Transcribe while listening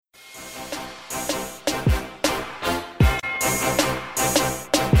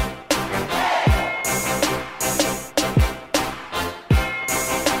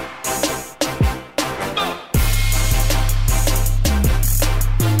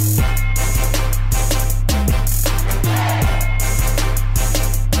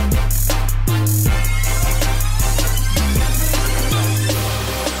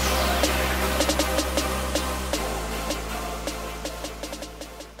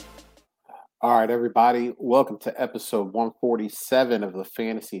All right, everybody. Welcome to episode 147 of the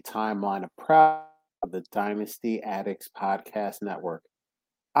Fantasy Timeline, a proud of the Dynasty Addicts Podcast Network.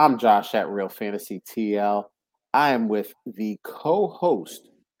 I'm Josh at Real Fantasy TL. I am with the co-host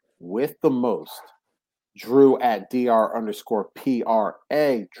with the most, Drew at DR_PRA.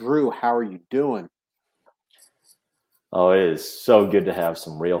 Drew, how are you doing? Oh, it is so good to have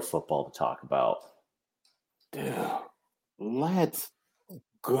some real football to talk about. Dude, let's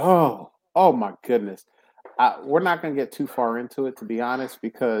go. Oh my goodness. We're not going to get too far into it, to be honest,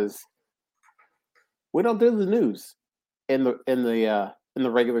 because we don't do the news in the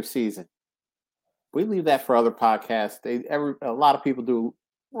regular season. We leave that for other podcasts. A lot of people do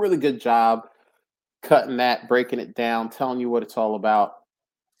a really good job cutting that, breaking it down, telling you what it's all about.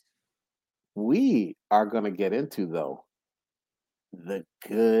 We are going to get into though the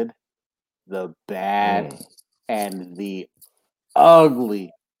good, the bad, and the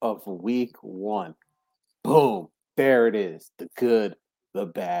ugly of week one. Boom. There it is. The good, the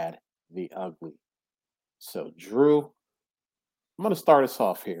bad, the ugly. So, Drew, I'm going to start us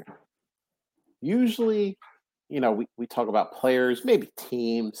off here. Usually, we talk about players, maybe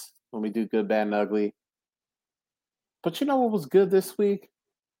teams when we do good, bad, and ugly. But you know what was good this week?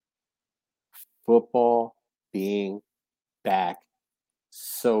 Football being back.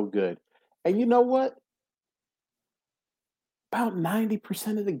 So good. And you know what? About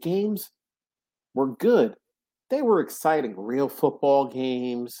 90% of the games were good. They were exciting, real football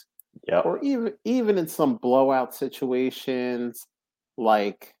games, Yep. or even in some blowout situations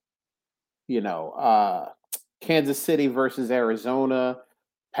like, you know, uh, Kansas City versus Arizona.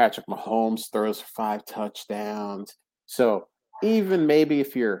 Patrick Mahomes throws for 5 touchdowns. So even maybe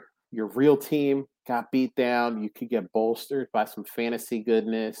if your real team got beat down, you could get bolstered by some fantasy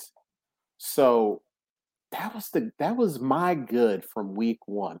goodness. So that was my good from week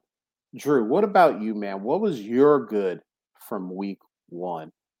one. Drew, what about you, man? What was your good from week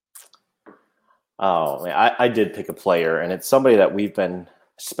one? Oh, man, I did pick a player, and it's somebody that we've been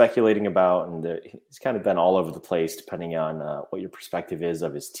speculating about, and he's kind of been all over the place depending on what your perspective is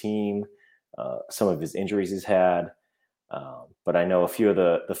of his team, some of his injuries he's had. But I know a few of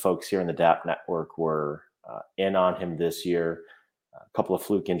the folks here in the DAP network were in on him this year. A couple of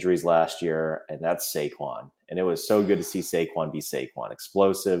fluke injuries last year, and that's Saquon. And it was so good to see Saquon be Saquon.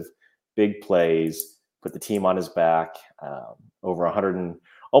 Explosive, big plays, put the team on his back, over 100 and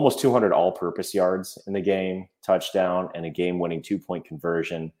almost 200 all-purpose yards in the game, touchdown, and a game-winning 2-point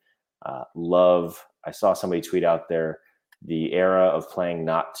conversion. I saw somebody tweet out there, the era of playing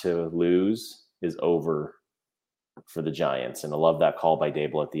not to lose is over for the Giants. And I love that call by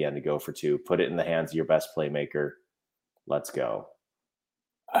Dable at the end to go for two. Put it in the hands of your best playmaker. Let's go.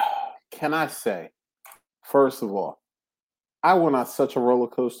 Can I say, first of all, I went on such a roller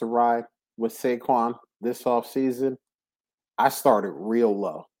coaster ride with Saquon this offseason. I started real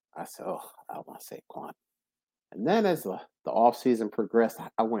low. I said, oh, I want Saquon. And then as the offseason progressed,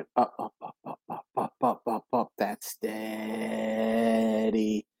 I went up, up, up, up, up, up, up, up, up, that steady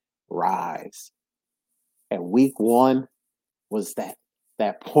rise. And week one was that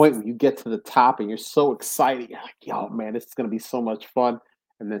point when you get to the top and you're so excited. You're like, yo, man, this is gonna be so much fun.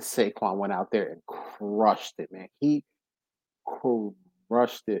 And then Saquon went out there and crushed it, man. He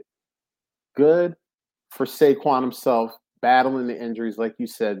crushed it. Good for Saquon himself, battling the injuries, like you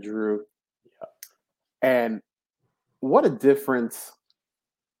said, Drew. And what a difference,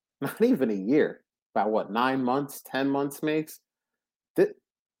 not even a year, about what, 9 months, 10 months makes. Th-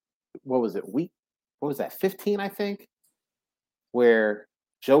 what was it, week? What was that, 15, I think? Where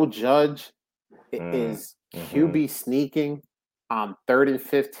Joe Judge is QB sneaking on 3rd and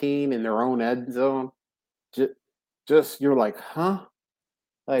 15 in their own end zone. Just you're like, huh?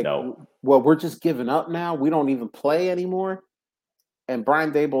 Like, No. well, we're just giving up now. We don't even play anymore. And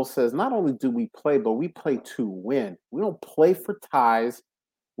Brian Dable says, not only do we play, but we play to win. We don't play for ties.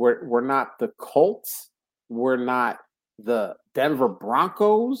 We're not the Colts. We're not the Denver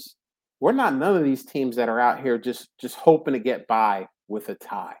Broncos. We're not none of these teams that are out here just hoping to get by with a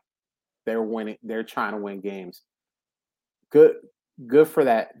tie. They're winning. They're trying to win games. Good for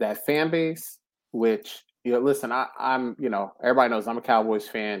that fan base. Which listen, I'm everybody knows I'm a Cowboys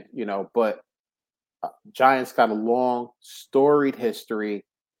fan. But Giants got a long, storied history.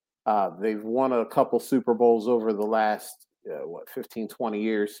 They've won a couple Super Bowls over the last 15, 20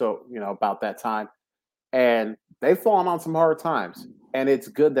 years. So about that time, and they've fallen on some hard times. And it's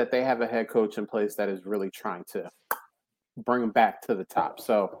good that they have a head coach in place that is really trying to bring them back to the top.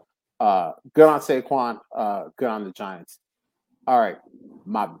 So good on Saquon. Good on the Giants. All right,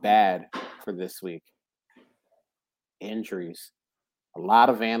 my bad for this week. Injuries. A lot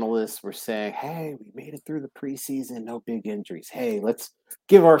of analysts were saying, hey, we made it through the preseason, no big injuries. Hey, let's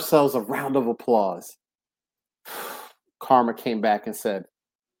give ourselves a round of applause. Karma came back and said,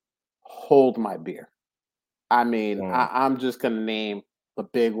 hold my beer. I mean, I'm just going to name the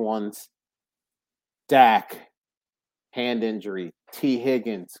big ones. Dak, hand injury. T.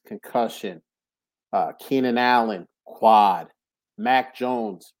 Higgins, concussion. Keenan Allen, quad. Mac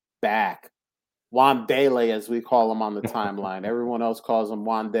Jones, back. Wandale, as we call him on the timeline. Everyone else calls him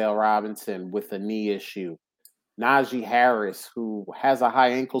Wandale Robinson with a knee issue. Najee Harris, who has a high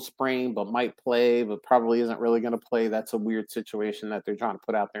ankle sprain but might play, but probably isn't really going to play. That's a weird situation that they're trying to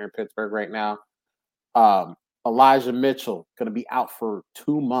put out there in Pittsburgh right now. Elijah Mitchell, going to be out for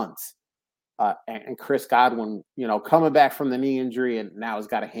 2 months. And Chris Godwin, coming back from the knee injury and now has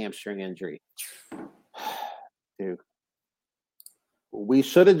got a hamstring injury. Dude, we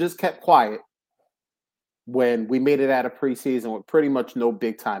should have just kept quiet when we made it out of preseason with pretty much no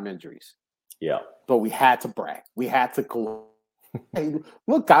big-time injuries. Yeah. But we had to brag. We had to go, hey,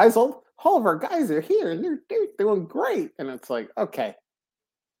 look, guys, all of our guys are here, and they're doing great. And it's like, okay.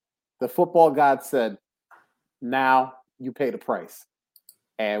 The football god said, now you pay the price.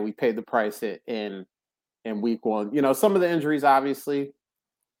 And we paid the price in week one. Some of the injuries, obviously,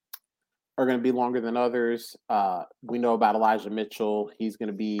 are going to be longer than others. We know about Elijah Mitchell. He's going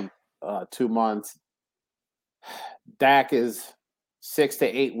to be 2 months. Dak is 6 to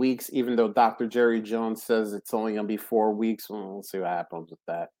 8 weeks, even though Dr. Jerry Jones says it's only going to be 4 weeks. We'll see what happens with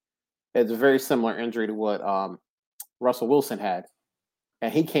that. It's a very similar injury to what Russell Wilson had.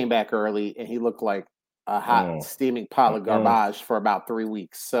 And he came back early, and he looked like a hot, steaming pile of garbage for about 3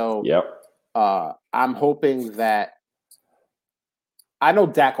 weeks. So I'm hoping that – I know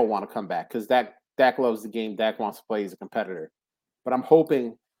Dak will want to come back because Dak loves the game. Dak wants to play as a competitor. But I'm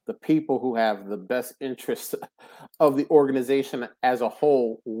hoping – the people who have the best interest of the organization as a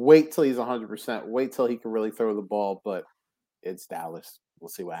whole, wait till he's 100%. Wait till he can really throw the ball, but it's Dallas. We'll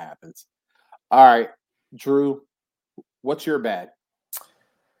see what happens. All right, Drew, what's your bad?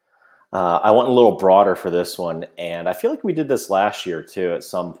 I went a little broader for this one, and I feel like we did this last year too at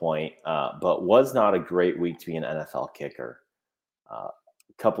some point, but was not a great week to be an NFL kicker.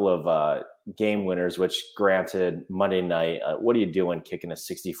 Couple of game winners, which granted Monday night, what are you doing kicking a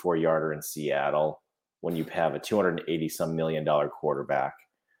 64-yarder in Seattle when you have a $280-some million quarterback?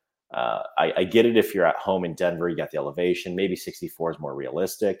 I get it if you're at home in Denver, you got the elevation, maybe 64 is more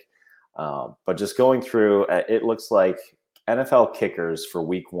realistic. But just going through, it looks like NFL kickers for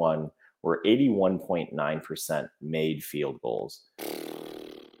week one were 81.9% made field goals.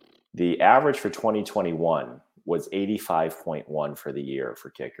 The average for 2021 was 85.1 for the year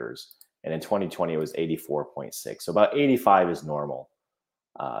for kickers. And in 2020, it was 84.6. So about 85 is normal.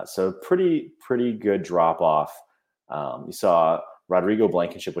 So pretty good drop off. You saw Rodrigo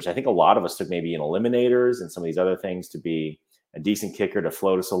Blankenship, which I think a lot of us took maybe in eliminators and some of these other things to be a decent kicker to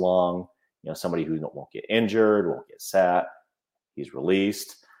float us along. Somebody who won't get injured, won't get sat. He's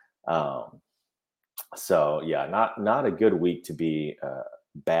released. So yeah, not a good week to be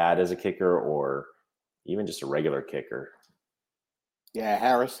bad as a kicker or even just a regular kicker. Yeah,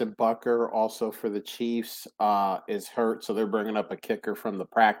 Harrison Butker, also for the Chiefs, is hurt, so they're bringing up a kicker from the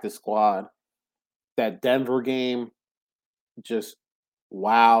practice squad. That Denver game, just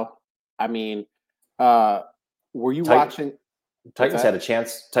wow. I mean, were you watching? Titans had a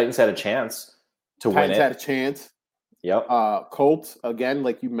chance. Titans had a chance to win it. Titans had a chance. Yep. Colts, again,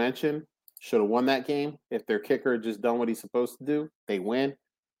 like you mentioned, should have won that game. If their kicker had just done what he's supposed to do, they win.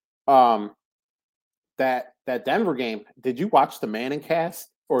 That Denver game, did you watch the Manning cast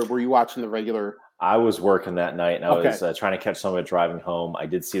or were you watching the regular? I was working that night and I was trying to catch some of it driving home. I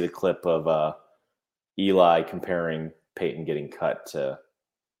did see the clip of Eli comparing Peyton getting cut to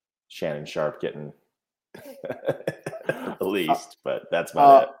Shannon Sharp getting released, but that's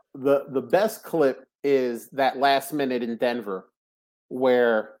about it. The best clip is that last minute in Denver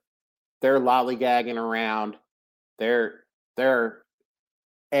where they're lollygagging around. They're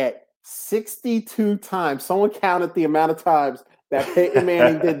at 62 times. Someone counted the amount of times that Peyton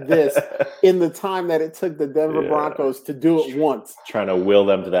Manning did this in the time that it took the Denver Broncos to do it once. Trying to will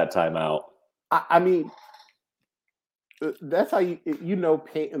them to that timeout. I mean, that's how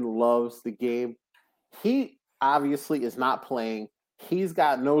Peyton loves the game. He obviously is not playing. He's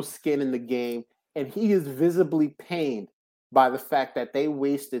got no skin in the game, and he is visibly pained by the fact that they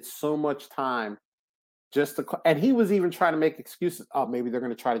wasted so much time and he was even trying to make excuses. Oh, maybe they're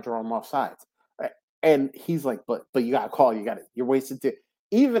going to try to draw him off sides. And he's like, but you got to call. You're wasted.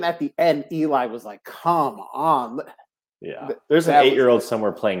 Even at the end, Eli was like, come on. Yeah. There's an 8-year-old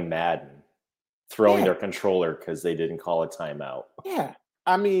somewhere playing Madden throwing their controller because they didn't call a timeout. Yeah.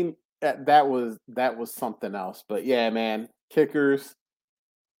 I mean, that was something else. But yeah, man, kickers,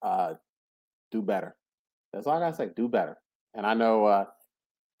 do better. That's all I gotta say. Do better. And I know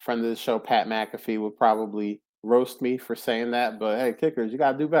friend of the show, Pat McAfee, would probably roast me for saying that, but hey, kickers, you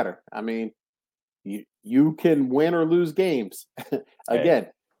gotta do better. I mean, you can win or lose games. Again,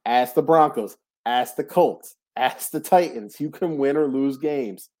 ask the Broncos, ask the Colts, ask the Titans. You can win or lose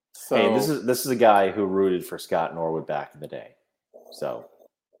games. So hey, this is a guy who rooted for Scott Norwood back in the day. So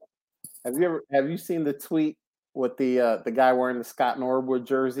have you seen the tweet with the guy wearing the Scott Norwood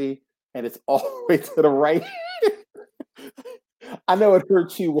jersey and it's all the way to the right? I know it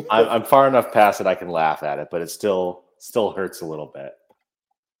hurts you. I'm far enough past it I can laugh at it, but it still hurts a little bit.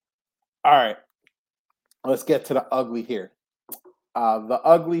 All right. Let's get to the ugly here. The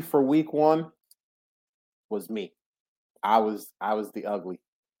ugly for week 1 was me. I was the ugly.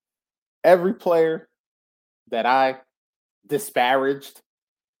 Every player that I disparaged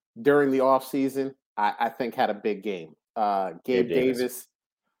during the offseason, I think had a big game. Gabe Davis,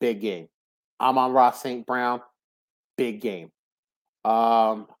 big game. Amon-Ra St. Brown, big game.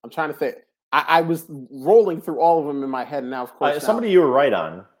 I'm trying to think. I was rolling through all of them in my head, and now, of course, somebody you were right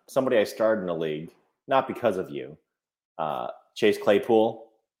on. Somebody I started in the league, not because of you. Chase Claypool,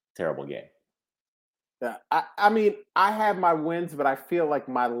 terrible game. Yeah, I mean, I had my wins, but I feel like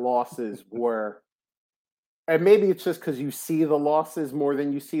my losses were, and maybe it's just because you see the losses more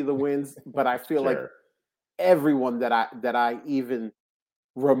than you see the wins. But I feel like everyone that I even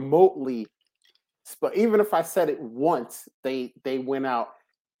remotely, even if I said it once, they went out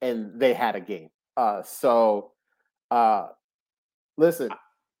and they had a game. Listen,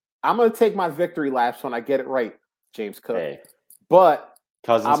 I'm gonna take my victory laps when I get it right, James Cook. Hey. But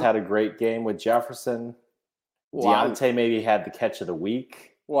Cousins had a great game with Jefferson. Deontay maybe had the catch of the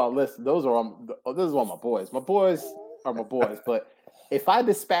week. Well, listen, this is all my boys. My boys are my boys. But if I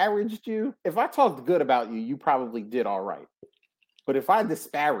disparaged you, if I talked good about you, you probably did all right. But if I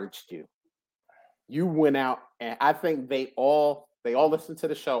disparaged you, you went out, and I think they all listen to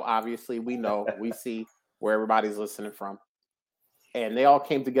the show. Obviously, we know, we see where everybody's listening from. And they all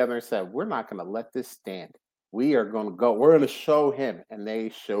came together and said, we're not going to let this stand. We are going to go. We're going to show him. And they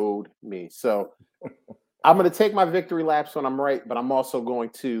showed me. So I'm going to take my victory laps when I'm right, but I'm also going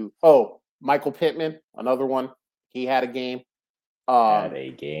to, Michael Pittman, another one. He had a game. Had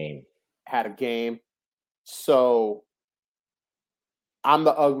a game. So I'm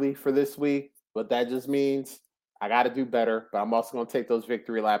the ugly for this week, but that just means I got to do better. But I'm also going to take those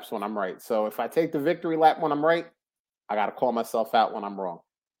victory laps when I'm right. So if I take the victory lap when I'm right, I got to call myself out when I'm wrong.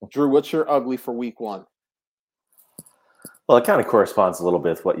 Drew, what's your ugly for week 1? Well, it kind of corresponds a little bit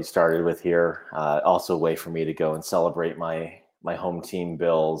with what you started with here. Also a way for me to go and celebrate my home team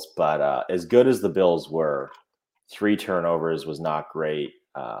Bills. But as good as the Bills were, 3 turnovers was not great.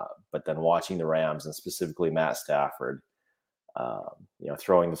 But then watching the Rams and specifically Matt Stafford,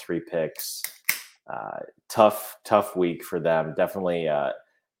 throwing the 3 picks, tough week for them. Definitely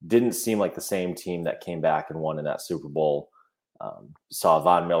didn't seem like the same team that came back and won in that Super Bowl. Saw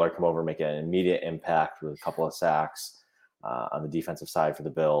Von Miller come over, make an immediate impact with a couple of sacks on the defensive side for the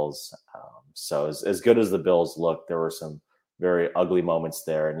Bills. So as good as the Bills looked, there were some very ugly moments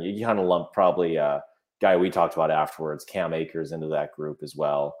there. And you kind of lump probably a guy we talked about afterwards, Cam Akers, into that group as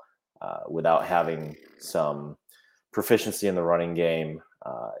well, without having some proficiency in the running game.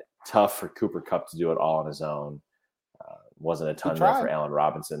 Tough for Cooper Kupp to do it all on his own. Wasn't a ton there for Allen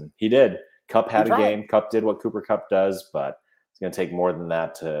Robinson. He did. Kupp had a game. Kupp did what Cooper Kupp does, but it's going to take more than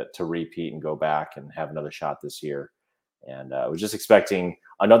that to repeat and go back and have another shot this year. And we're just expecting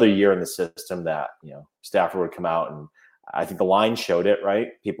another year in the system that, Stafford would come out, and I think the line showed it, right?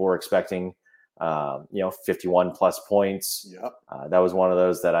 People were expecting, 51 plus points. Yep. That was one of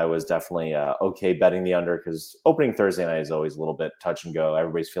those that I was definitely okay betting the under, because opening Thursday night is always a little bit touch and go.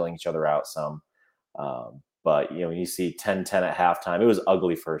 Everybody's feeling each other out some. But, when you see 10-10 at halftime, it was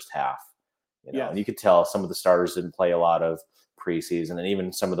ugly first half. And you could tell some of the starters didn't play a lot of preseason, and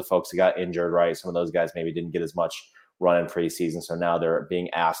even some of the folks that got injured, right? Some of those guys maybe didn't get as much run in preseason. So now they're being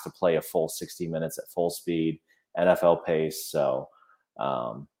asked to play a full 60 minutes at full speed, NFL pace. So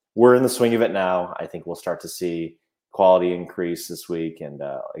we're in the swing of it now. I think we'll start to see quality increase this week, and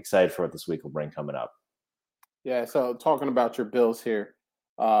excited for what this week will bring coming up. Yeah. So talking about your Bills here,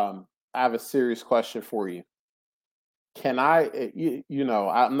 I have a serious question for you. Can I,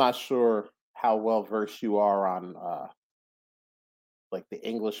 I'm not sure how well versed you are on like the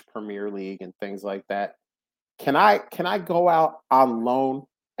English Premier League and things like that. Can I go out on loan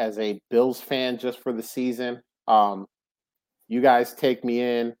as a Bills fan just for the season? You guys take me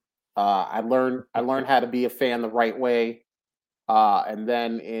in. I learned how to be a fan the right way. And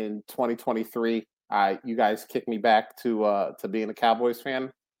then in 2023, you guys kicked me back to being a Cowboys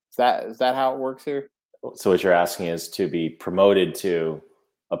fan. Is that how it works here? So what you're asking is to be promoted to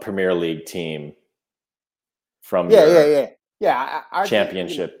a Premier League team from Yeah, yeah, your yeah, yeah. I just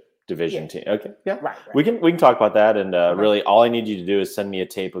championship yeah, division team. Okay, yeah, right, we right. can talk about that. And Okay. really, all I need you to do is send me a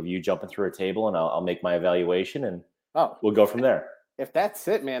tape of you jumping through a table, and I'll make my evaluation, and Oh, we'll go from there. if that's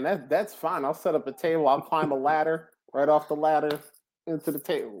it, man, that's fine. I'll set up a table. I'll climb a ladder right off the ladder into the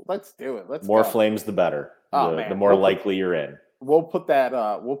table. Let's do it. Let's More go. flames, the better. Oh The man, more likely you're in. we'll put that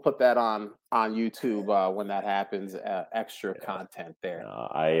on YouTube when that happens. Extra content there.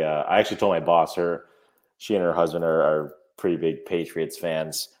 I actually told my boss, she and her husband are pretty big Patriots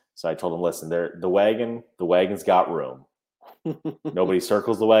fans. So I told them, listen, the wagon's got room. Nobody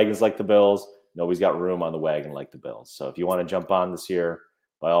circles the wagons like the Bills. Nobody's got room on the wagon like the Bills. So if you want to jump on this year,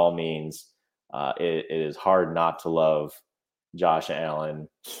 by all means, it is hard not to love Josh Allen,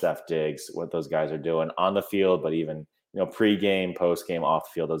 Steph Diggs, what those guys are doing on the field, but even pre-game, post-game, off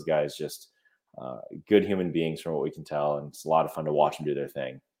the field, those guys just good human beings from what we can tell, and it's a lot of fun to watch them do their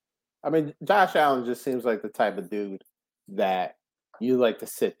thing. I mean, Josh Allen just seems like the type of dude that you like to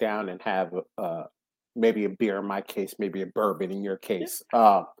sit down and have maybe a beer in my case, maybe a bourbon in your case,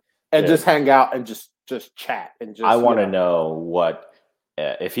 and just hang out and just chat and just. I want to know what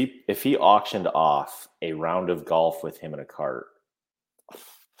if he auctioned off a round of golf with him in a cart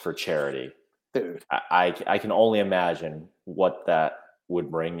for charity. Dude, I can only imagine what that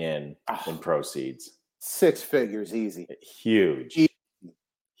would bring in proceeds. 6 figures, easy. Huge.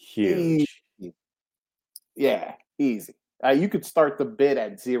 Huge. Easy. Yeah, easy. You could start the bid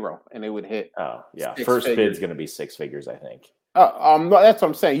at 0 and it would hit. Oh yeah, first bid's going to be 6 figures, I think. That's what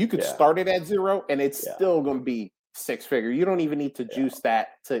I'm saying. You could start it at 0 and it's still going to be 6 figure. You don't even need to juice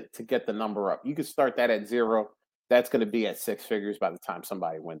that to get the number up. You could start that at 0. That's going to be at 6 figures by the time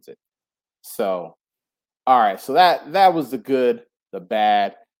somebody wins it. So, all right. So that was the good, the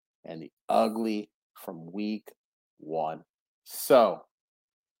bad, and the ugly from week 1. So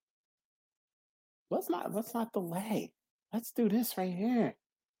let's not delay. Let's do this right here.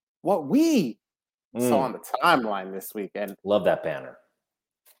 What we saw on the timeline this week, and love that banner.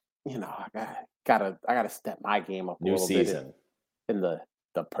 I gotta step my game up a New little season bit in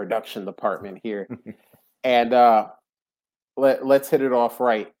the production department here, and let's hit it off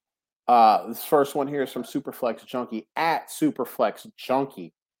right. This first one here is from Superflex Junkie at Superflex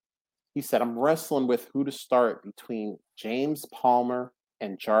Junkie. He said, "I'm wrestling with who to start between James Palmer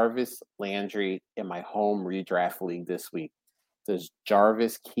and Jarvis Landry in my home redraft league this week. Does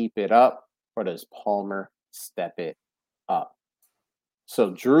Jarvis keep it up or does Palmer step it up?" So,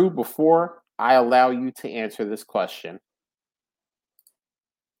 Drew, before I allow you to answer this question,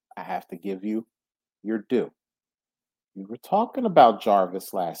 I have to give you your due. You were talking about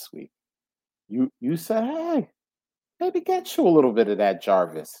Jarvis last week. You said, hey, maybe get you a little bit of that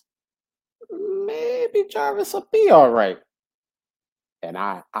Jarvis. Maybe Jarvis will be all right. And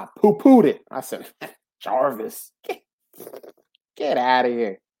I poo-pooed it. I said, Jarvis, get out of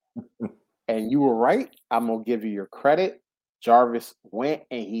here. And you were right. I'm going to give you your credit. Jarvis went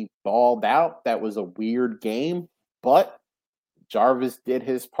and he balled out. That was a weird game, but Jarvis did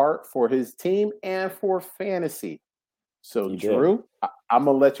his part for his team and for fantasy. So, Drew, I'm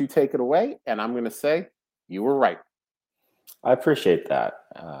going to let you take it away, and I'm going to say you were right. I appreciate that.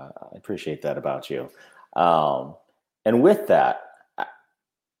 I appreciate that about you. And with that,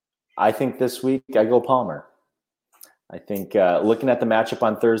 I think this week I go Palmer. I think looking at the matchup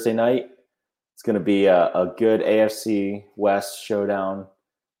on Thursday night, it's going to be a good AFC West showdown.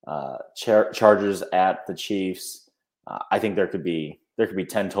 Chargers at the Chiefs. I think there could be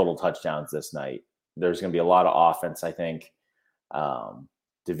 10 total touchdowns this night. There's going to be a lot of offense, I think.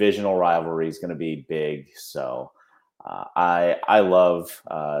 Divisional rivalry is going to be big. So I love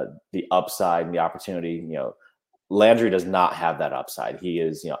the upside and the opportunity. Landry does not have that upside. He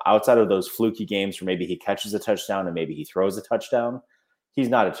is, outside of those fluky games where maybe he catches a touchdown and maybe he throws a touchdown, he's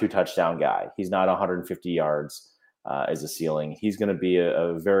not a 2-touchdown guy. He's not 150 yards as a ceiling. He's going to be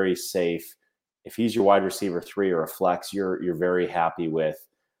a very safe. If he's your wide receiver 3 or a flex, you're very happy with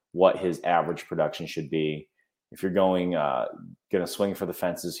what his average production should be. If you're going to swing for the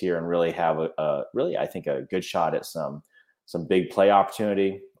fences here and really have really, I think, a good shot at some big play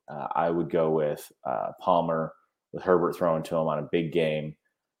opportunity, I would go with Palmer, with Herbert throwing to him on a big game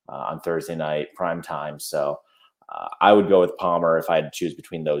on Thursday night, prime time. So I would go with Palmer if I had to choose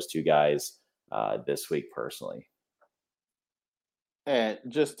between those two guys this week personally. And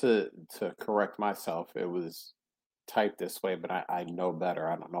just to correct myself, it was typed this way, but I know better.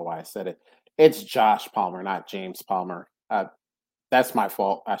 I don't know why I said it. It's Josh Palmer, not James Palmer. That's my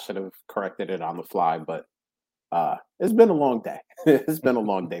fault. I should have corrected it on the fly, but it's been a long day. It's been a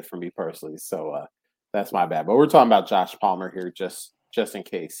long day for me personally, so that's my bad. But we're talking about Josh Palmer here, just in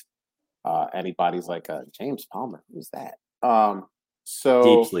case anybody's like James Palmer. Who's that? Deep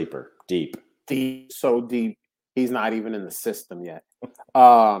So sleeper, deep. so deep. He's not even in the system yet.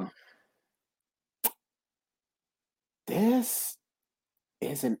 Um, this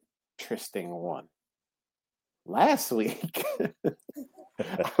is an interesting one. Last week,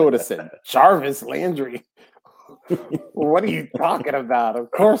 I would have said Jarvis Landry. What are you talking about?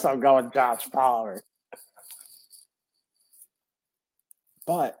 Of course, I'm going Josh Palmer.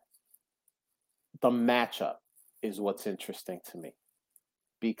 But the matchup is what's interesting to me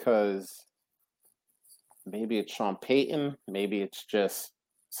because maybe it's Sean Payton, maybe it's just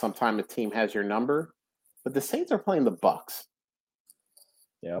sometime the team has your number, but the Saints are playing the Bucks.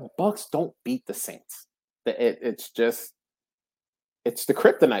 Yeah, The Bucks don't beat the Saints. It's the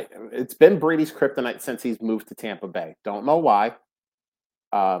kryptonite. It's been Brady's kryptonite since he's moved to Tampa Bay. Don't know why.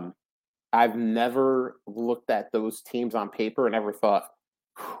 I've never looked at those teams on paper and ever thought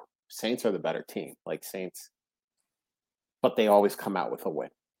Saints are the better team, like Saints, but they always come out with a win.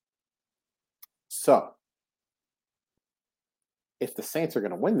 So, if the Saints are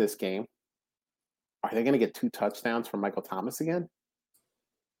going to win this game, are they going to get 2 touchdowns from Michael Thomas again?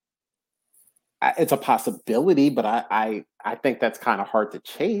 It's a possibility, but I think that's kind of hard to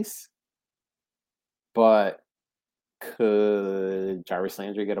chase. But could Jarvis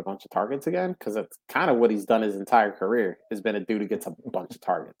Landry get a bunch of targets again? Because that's kind of what he's done his entire career, has been a dude who gets a bunch of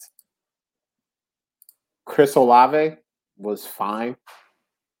targets. Chris Olave was fine.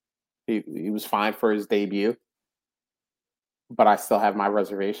 He was fine for his debut. But I still have my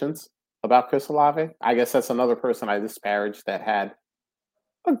reservations about Chris Olave. I guess that's another person I disparaged that had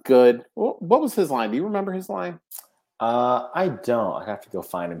a good. What was his line? Do you remember his line? I don't. I have to go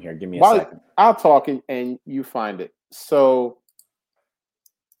find him here. Give me a second. I'll talk and you find it. So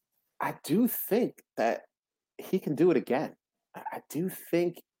I do think that he can do it again. I do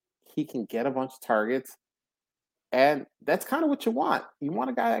think he can get a bunch of targets. And that's kind of what you want. You want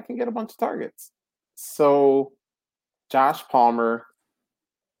a guy that can get a bunch of targets. So Josh Palmer,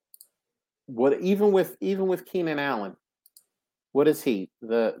 even with Keenan Allen, what is he?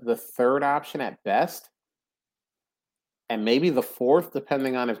 The third option at best? And maybe the fourth,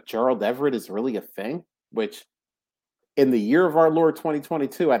 depending on if Gerald Everett is really a thing, which in the year of our Lord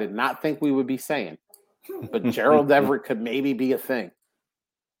 2022, I did not think we would be saying. But Gerald Everett could maybe be a thing.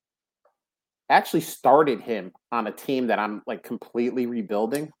 Actually started him on a team that I'm like completely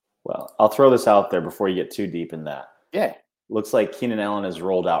rebuilding. Well, I'll throw this out there before you get too deep in that. Yeah. Looks like Keenan Allen is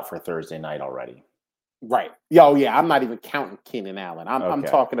rolled out for Thursday night already. Right. Oh, yeah. I'm not even counting Keenan Allen. I'm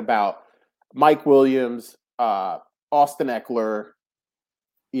talking about Mike Williams, Austin Eckler,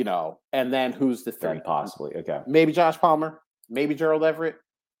 and then who's the third? Then possibly. Okay. Maybe Josh Palmer, maybe Gerald Everett.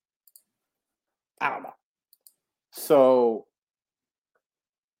 I don't know. So,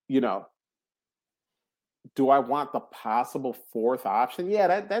 do I want the possible fourth option?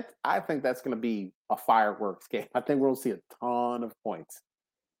 Yeah, that I think that's going to be a fireworks game. I think we'll see a ton of points.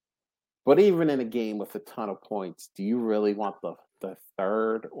 But even in a game with a ton of points, do you really want the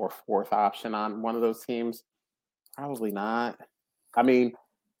third or fourth option on one of those teams? Probably not. I mean,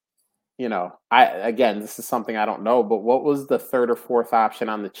 this is something I don't know, but what was the third or fourth option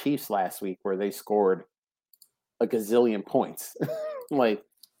on the Chiefs last week where they scored a gazillion points? Like,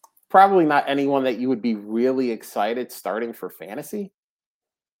 probably not anyone that you would be really excited starting for fantasy.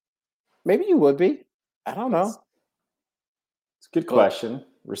 Maybe you would be. I don't know. It's a good question.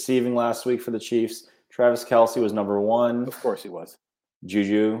 Receiving last week for the Chiefs, Travis Kelce was number 1. Of course he was.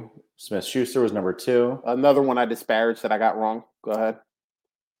 Juju Smith-Schuster was number 2. Another one I disparaged that I got wrong. Go ahead.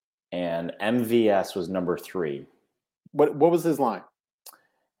 And MVS was number 3. What was his line?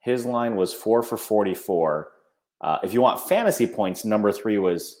 His line was 4 for 44. If you want fantasy points, number 3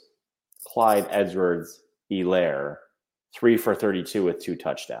 was Clyde Edwards-Helaire, 3 for 32 with 2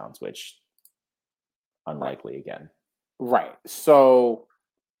 touchdowns, which unlikely again. Right. So,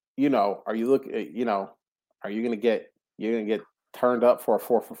 are you going to get turned up for a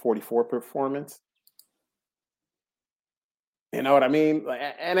 4 for 44 performance? You know what I mean?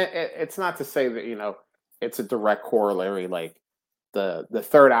 And it's not to say that, it's a direct corollary. Like the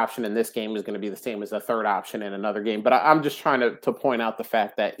third option in this game is going to be the same as the third option in another game. But I'm just trying to point out the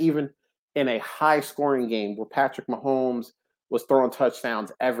fact that even in a high scoring game where Patrick Mahomes was throwing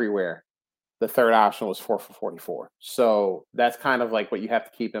touchdowns everywhere, the third option was 4 for 44. So that's kind of like what you have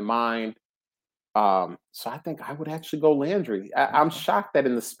to keep in mind. So I think I would actually go Landry. I'm shocked that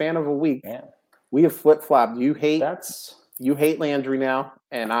in the span of a week Yeah. we have flip flopped. You hate That's Landry now,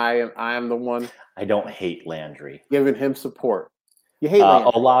 and I am the one I don't hate Landry. giving him support. You hate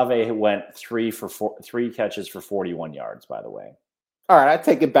Landry. Olave went 3 catches for 41 yards, by the way. All right, I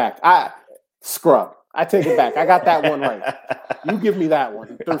take it back. I take it back. I got that one right. You give me that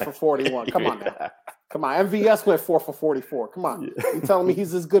one. 3 for 41. Come on now. Come on. MVS went 4 for 44. Come on. Yeah. You telling me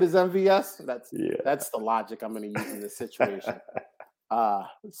he's as good as MVS? That's the logic I'm going to use in this situation.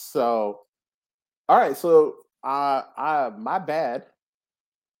 So all right. So my bad,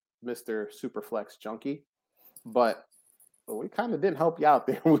 Mr. Superflex Junkie, but we kind of didn't help you out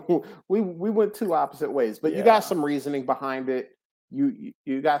there. we went two opposite ways, but you got some reasoning behind it.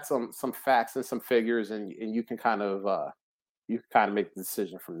 You got some facts and some figures, and you can kind of make the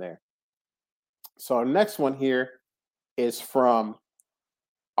decision from there. So our next one here is from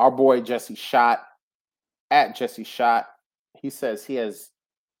our boy Jesse Schott at Jesse Schott. He says he has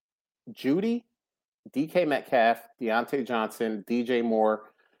Judy, DK Metcalf, Deontay Johnson, DJ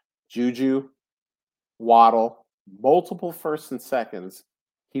Moore, Juju, Waddle, multiple firsts and seconds.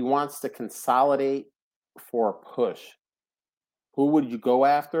 He wants to consolidate for a push. Who would you go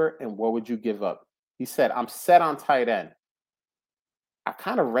after and what would you give up? He said, I'm set on tight end. I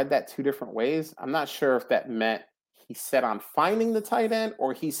kind of read that two different ways. I'm not sure if that meant he set on finding the tight end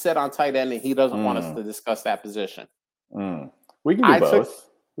or he set on tight end and he doesn't want us to discuss that position. We can do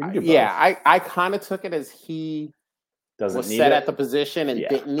both. I kind of took it as he was set at the position and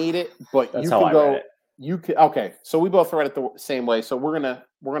didn't need it, but that's you how can I go. Read it. You can okay. So we both read it the same way. So we're gonna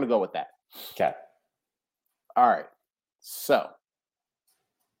go with that. Okay. All right. So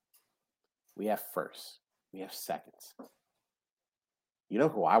we have first. We have seconds. You know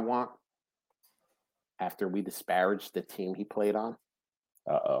who I want after we disparage the team he played on?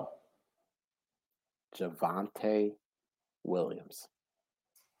 Javonte Williams.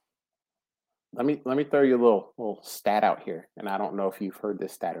 Let me throw you a little stat out here, and I don't know if you've heard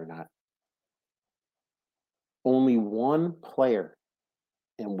this stat or not. Only one player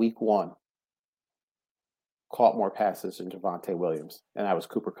in week 1 caught more passes than Javonte Williams, and that was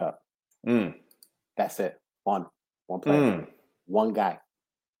Cooper Kupp. That's it. One player. One guy.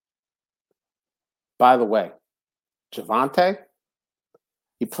 By the way, Javonte,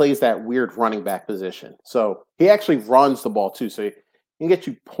 he plays that weird running back position. So he actually runs the ball too. So he can get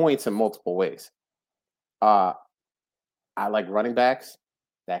you points in multiple ways. I like running backs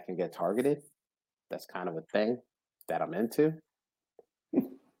that can get targeted. That's kind of a thing that I'm into.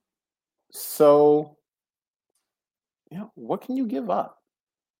 So, what can you give up?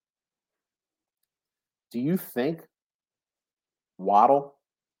 Do you think Waddle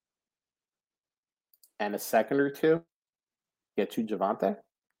and a second or two get you Javonte?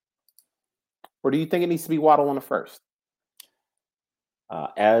 Or do you think it needs to be Waddle on the first?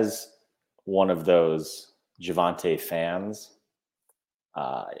 As one of those Javonte fans,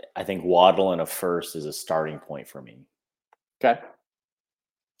 I think Waddle in a first is a starting point for me. Okay.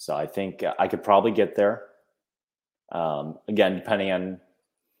 So I think I could probably get there. Again, depending on,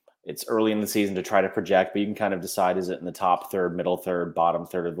 it's early in the season to try to project, but you can kind of decide, is it in the top third, middle third, bottom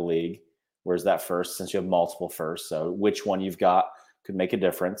third of the league? Where's that first, since you have multiple firsts? So which one you've got could make a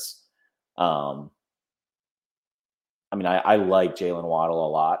difference. I like Jalen Waddle a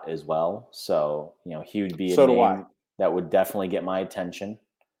lot as well. So, he would be a name that would definitely get my attention.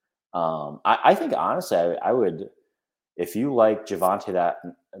 I think, honestly, I would, if you like Javonte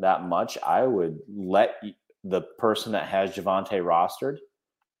that much, I would let the person that has Javonte rostered,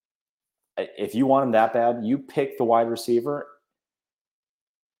 if you want him that bad, you pick the wide receiver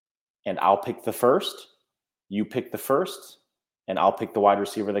and I'll pick the first. You pick the first and I'll pick the wide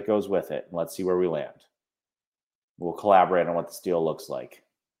receiver that goes with it. And let's see where we land. We'll collaborate on what this deal looks like.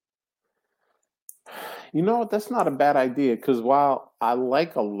 That's not a bad idea, because while I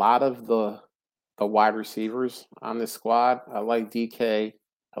like a lot of the wide receivers on this squad, I like DK,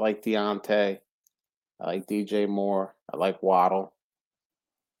 I like Deontay, I like DJ Moore, I like Waddle.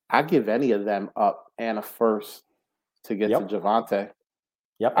 I'd give any of them up and a first to get to Javonte.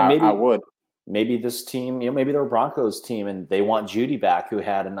 Yep, and I would. Maybe this team, maybe they're a Broncos team and they want Judy back, who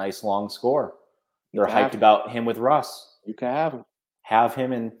had a nice long score. They're hyped about him with Russ. You can have him. Have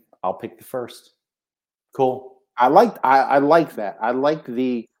him, and I'll pick the first. Cool. I like that. I like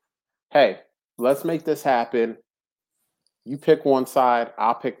the, hey, let's make this happen. You pick one side,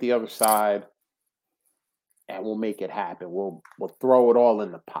 I'll pick the other side, and we'll make it happen. We'll throw it all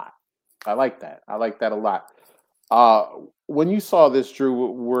in the pot. I like that. I like that a lot. When you saw this,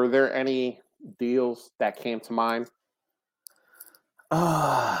 Drew, were there any deals that came to mind?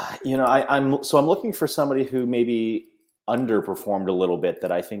 I'm looking for somebody who maybe underperformed a little bit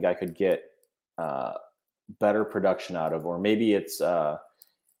that I think I could get better production out of, or maybe it's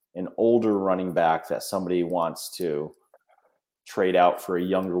an older running back that somebody wants to trade out for a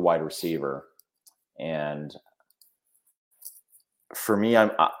younger wide receiver. And for me,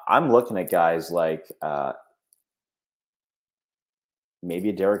 I'm looking at guys like maybe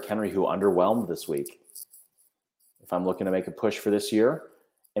a Derrick Henry who underwhelmed this week. If I'm looking to make a push for this year,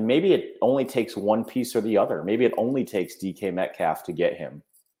 and maybe it only takes one piece or the other. Maybe it only takes DK Metcalf to get him.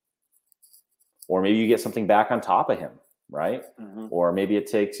 Or maybe you get something back on top of him, right? Mm-hmm. Or maybe it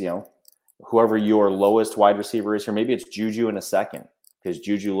takes, whoever your lowest wide receiver is, or maybe it's Juju in a second, because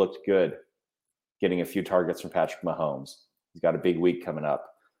Juju looked good getting a few targets from Patrick Mahomes. He's got a big week coming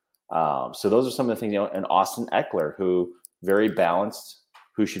up. So those are some of the things, and Austin Eckler, who very balanced,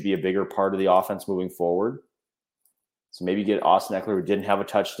 who should be a bigger part of the offense moving forward. So maybe get Austin Eckler, who didn't have a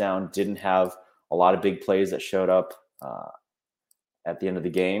touchdown, didn't have a lot of big plays that showed up at the end of the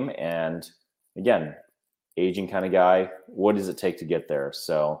game. And again, aging kind of guy, what does it take to get there?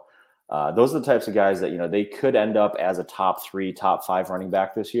 So those are the types of guys that, they could end up as a top 3, top 5 running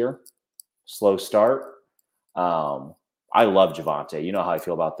back this year. Slow start. I love Javonte. You know how I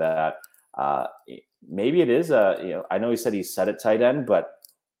feel about that. Maybe it is I know he said he's set at tight end, but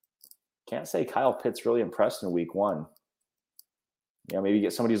can't say Kyle Pitts really impressed in week 1. Maybe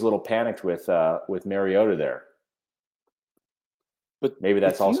get somebody who's a little panicked with Mariota there. But maybe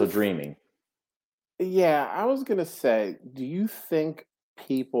that's also dreaming. Yeah, I was going to say, do you think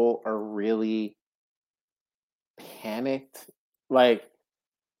people are really panicked? Like,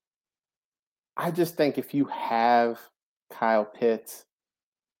 I just think if you have Kyle Pitts,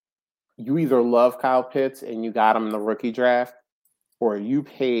 you either love Kyle Pitts and you got him in the rookie draft, or you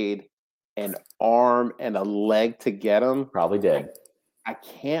paid an arm and a leg to get him. Probably did. I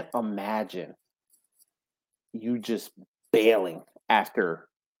can't imagine you just bailing after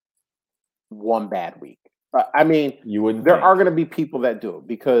one bad week. I mean, you wouldn't. There are going to be people that do it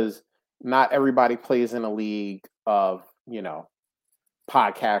because not everybody plays in a league of,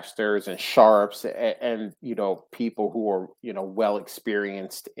 podcasters and sharps and people who are, well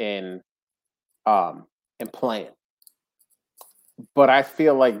experienced in playing. But I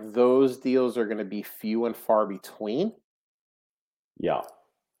feel like those deals are going to be few and far between. Yeah.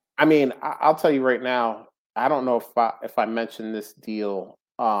 I mean, I'll tell you right now, I don't know if I mentioned this deal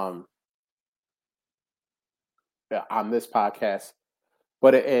on this podcast,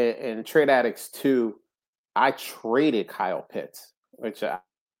 but in Trade Addicts 2, I traded Kyle Pitts, which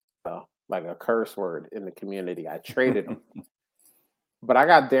like a curse word in the community. I traded him, but I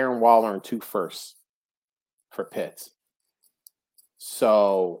got Darren Waller and 2 firsts for Pitts.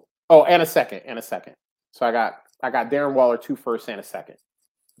 So, and a second. So I got Darren Waller 2 firsts and a second.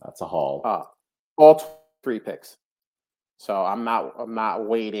 That's a haul. All 3 picks. So I'm not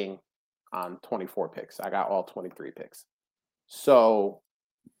waiting on 24 picks. I got all 23 picks. So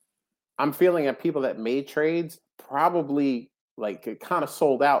I'm feeling that people that made trades probably kind of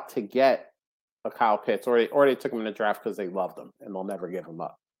sold out to get a Kyle Pitts, or they took him in the draft because they loved him and they'll never give him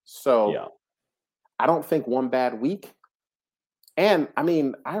up. So yeah. I don't think one bad week. And I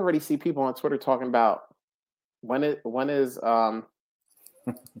mean, I already see people on Twitter talking about when is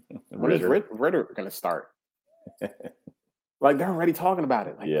Ritter going to start? Like they're already talking about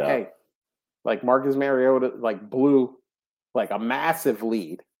it. Like, hey, like Marcus Mariota blew a massive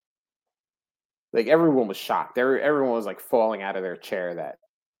lead. Like everyone was shocked. Everyone was falling out of their chair that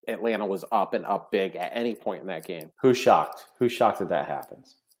Atlanta was up and up big at any point in that game. Who's shocked? Who's shocked that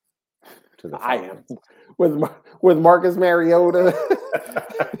happens? To the Falcons. I am with Marcus Mariota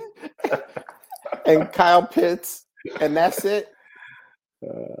and Kyle Pitts, and that's it.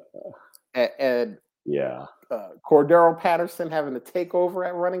 And Cordero Patterson having to take over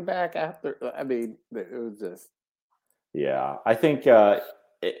at running back after. I mean, it was just. Yeah, I think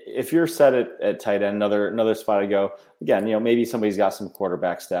if you're set at tight end, another spot to go. Again, maybe somebody's got some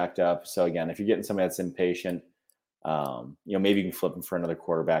quarterbacks stacked up. So again, if you're getting somebody that's impatient, maybe you can flip them for another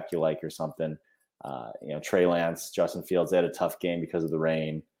quarterback you like or something. Trey Lance, Justin Fields, they had a tough game because of the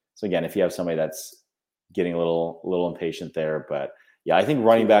rain. So again, if you have somebody that's getting a little impatient there, but yeah, I think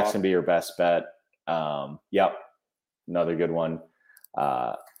running back's gonna be your best bet. Yep, another good one.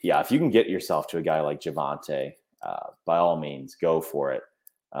 If you can get yourself to a guy like Javonte, by all means, go for it.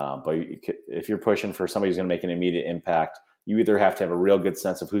 But if you're pushing for somebody who's going to make an immediate impact, you either have to have a real good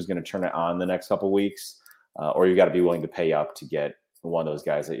sense of who's going to turn it on the next couple of weeks, or you got to be willing to pay up to get one of those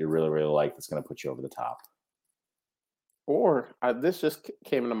guys that you really, really like that's going to put you over the top. Or this just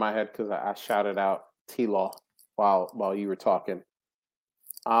came into my head because I shouted out T-Law while you were talking.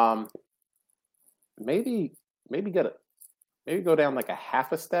 Maybe go down like a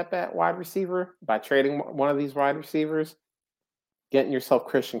half a step at wide receiver by trading one of these wide receivers, getting yourself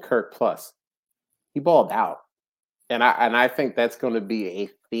Christian Kirk plus. He balled out. And I think that's going to be a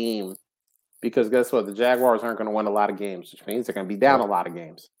theme because guess what? The Jaguars aren't going to win a lot of games, which means they're going to be down a lot of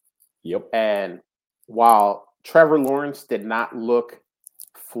games. Yep. And while Trevor Lawrence did not look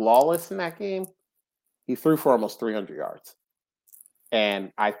flawless in that game, he threw for almost 300 yards.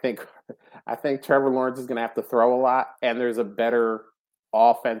 And I think Trevor Lawrence is going to have to throw a lot, and there's a better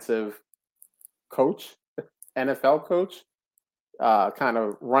offensive coach, NFL coach, kind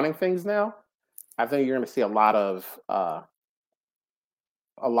of running things now. I think you're going to see a lot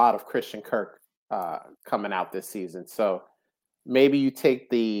of Christian Kirk coming out this season. So maybe you take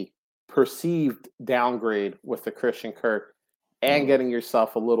the perceived downgrade with the Christian Kirk and getting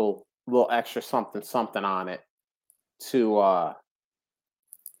yourself a little extra something on it to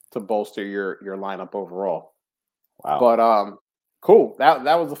bolster your lineup overall. Wow. But cool.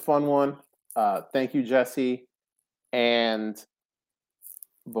 That was a fun one. Thank you, Jesse. And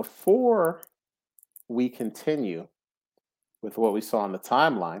before we continue with what we saw on the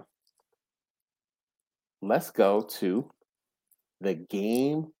timeline, let's go to the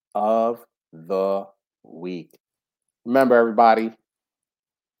game of the week. Remember, everybody,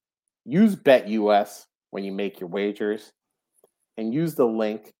 use BetUS when you make your wagers and use the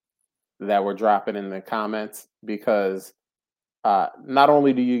link that we're dropping in the comments because not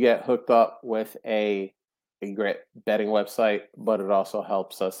only do you get hooked up with a great betting website, but it also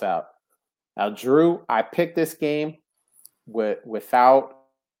helps us out. Now, Drew, I picked this game without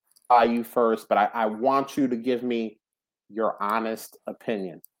you first, but I want you to give me your honest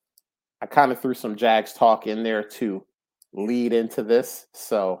opinion. I kind of threw some Jags talk in there to lead into this,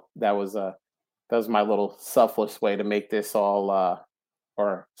 so that was my little selfless way to make this all,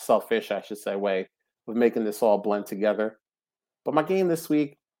 or selfish, I should say, way of making this all blend together. But my game this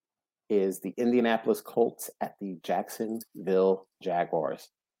week is the Indianapolis Colts at the Jacksonville Jaguars.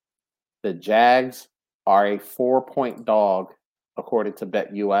 The Jags are a 4-point dog, according to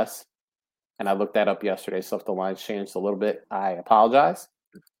BetUS. And I looked that up yesterday, so if the lines changed a little bit, I apologize.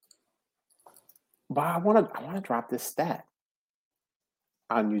 But I want to drop this stat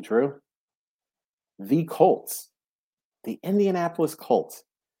on you, Drew. The Colts, the Indianapolis Colts,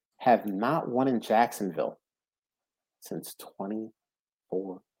 have not won in Jacksonville since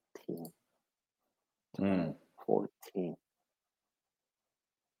 2014. 2014.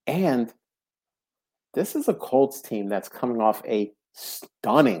 And this is a Colts team that's coming off a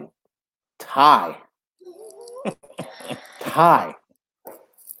stunning tie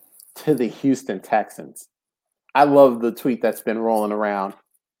to the Houston Texans. I love the tweet that's been rolling around.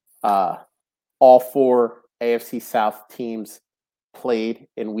 All four AFC South teams played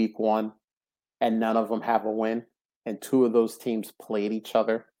in week 1, and none of them have a win. And 2 of those teams played each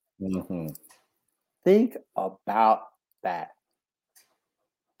other. Mm-hmm. Think about that.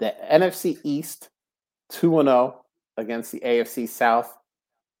 The NFC East, 2-0 against the AFC South.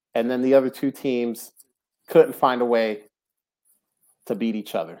 And then the other 2 teams couldn't find a way to beat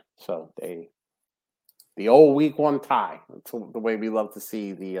each other. So the old week 1 tie. That's the way we love to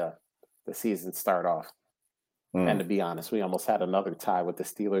see the season start off. And to be honest, we almost had another tie with the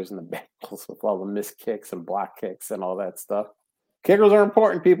Steelers and the Bengals with all the missed kicks and block kicks and all that stuff. Kickers are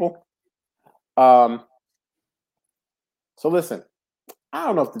important, people. So listen, I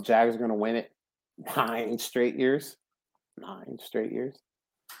don't know if the Jags are going to win it 9 straight years. 9 straight years.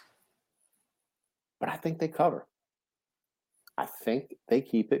 But I think they cover. I think they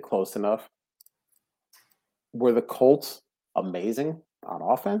keep it close enough. Were the Colts amazing on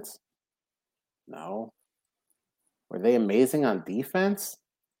offense? No. Were they amazing on defense?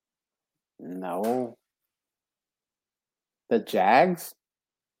 No. The Jags?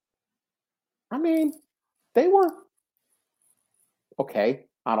 I mean, they were okay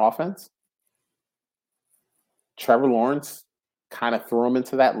on offense. Trevor Lawrence kind of threw him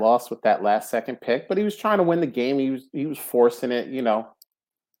into that loss with that last second pick, but he was trying to win the game. He was forcing it,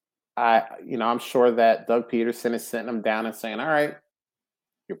 I'm sure that Doug Peterson is sitting him down and saying, all right,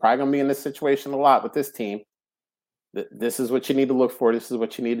 you're probably going to be in this situation a lot with this team. This is what you need to look for. This is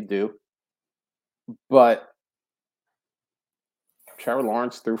what you need to do. But Trevor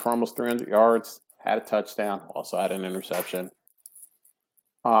Lawrence threw for almost 300 yards, had a touchdown, also had an interception.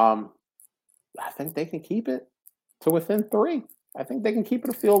 I think they can keep it to within 3. I think they can keep it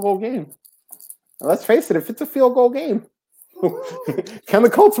a field goal game. And let's face it, if it's a field goal game, can the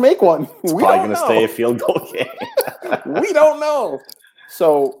Colts make one? It's probably going to stay a field goal game. We don't know.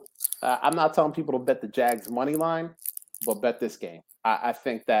 So I'm not telling people to bet the Jags money line, but bet this game. I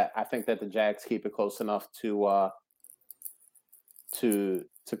think that the Jags keep it close enough to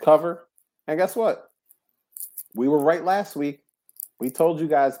cover. And guess what? We were right last week. We told you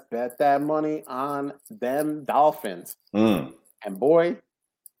guys bet that money on them Dolphins. Mm. And boy,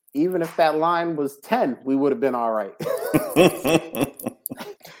 even if that line was 10, we would have been all right.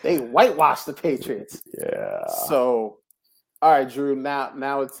 They whitewashed the Patriots. Yeah. So, all right, Drew.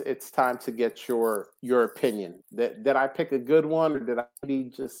 Now it's time to get your opinion. Did I pick a good one, or did I be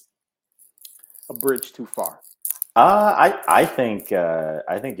just a bridge too far? I think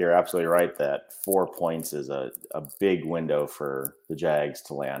you're absolutely right that 4 points is a big window for the Jags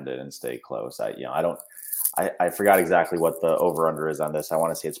to land it and stay close. I forgot exactly what the over under is on this. I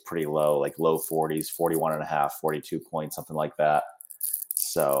want to say it's pretty low, like low 40s, 41 and a half, 42 points, something like that.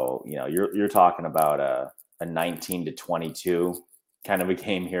 So, you're talking about a 19 to 22 kind of a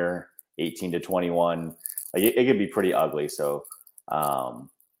game here, 18 to 21. Like it could be pretty ugly. So,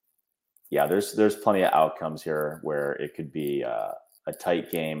 yeah, there's plenty of outcomes here where it could be a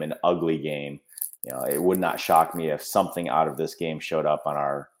tight game, an ugly game. It would not shock me if something out of this game showed up on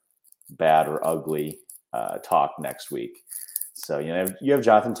our bad or ugly talk next week. So you have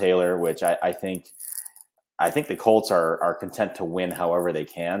Jonathan Taylor, which I think the Colts are content to win however they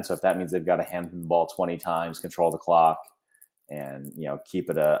can. So if that means they've got to hand the ball 20 times, control the clock, and keep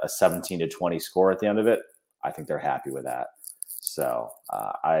it a 17 to 20 score at the end of it, I think they're happy with that. So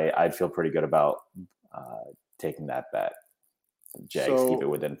I'd feel pretty good about taking that bet. Jags keep it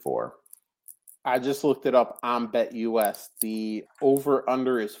within 4. I just looked it up on BetUS. The over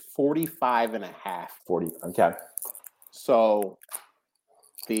under is 45 and a half. 40. Okay. So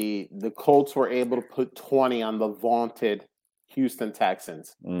the Colts were able to put 20 on the vaunted Houston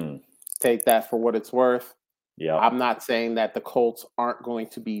Texans. Take that for what it's worth. Yeah. I'm not saying that the Colts aren't going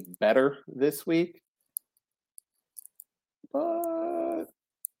to be better this week, but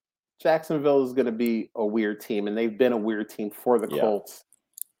Jacksonville is going to be a weird team, and they've been a weird team for the Colts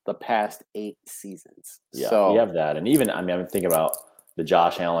the past 8 seasons. Yeah, so you have that. And even, I'm thinking about the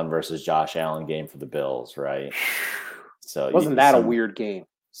Josh Allen versus Josh Allen game for the Bills, right? So wasn't that a weird game?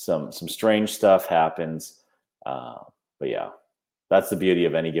 Some strange stuff happens. But yeah, that's the beauty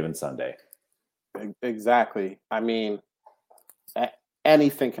of any given Sunday. Exactly. I mean,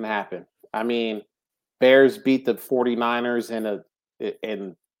 anything can happen. I mean, Bears beat the 49ers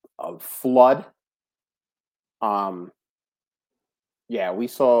in a flood. Yeah, we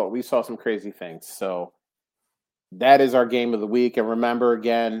saw some crazy things. So that is our game of the week. And remember,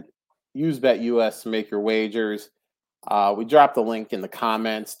 again, use BetUS to make your wagers. We dropped the link in the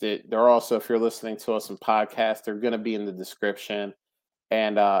comments. They're also, if you're listening to us in podcast, they're going to be in the description.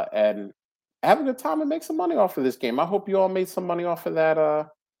 And have a good time and make some money off of this game. I hope you all made some money off of that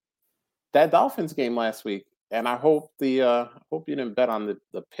Dolphins game last week. And I hope hope you didn't bet on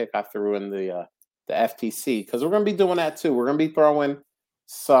the pick I threw in the FTC, because we're going to be doing that too. We're going to be throwing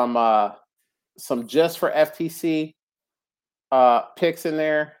some just for FTC picks in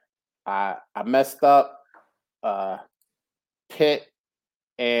there. I messed up Pitt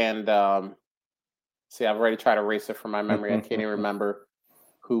and see, I've already tried to erase it from my memory. I can't even remember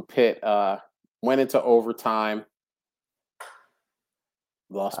who Pitt went into overtime,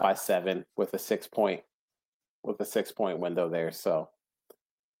 lost by 7 with a 6-point window there. So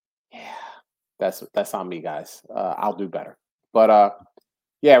yeah. That's on me, guys. I'll do better. But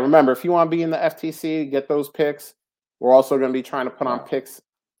yeah, remember, if you want to be in the FTC, get those picks. We're also going to be trying to put on picks.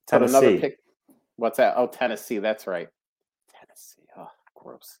 Put another pick. What's that? Oh, Tennessee. That's right. Tennessee. Oh,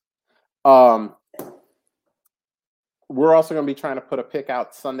 gross. We're also going to be trying to put a pick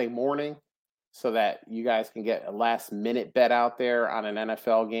out Sunday morning so that you guys can get a last minute bet out there on an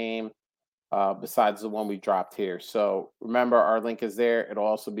NFL game. Besides the one we dropped here. So remember, our link is there. It'll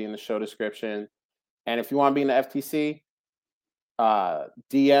also be in the show description. And if you want to be in the FTC,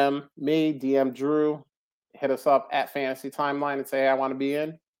 DM me, DM Drew, hit us up at Fantasy Timeline and say, hey, I want to be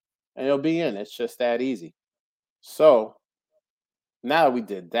in. And you'll be in. It's just that easy. So now that we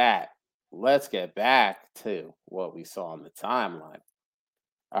did that, let's get back to what we saw on the timeline.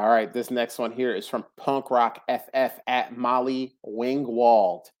 All right, this next one here is from Punk Rock FF at Molly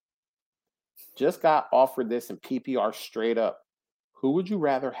Wingwald. Just got offered this in PPR straight up. Who would you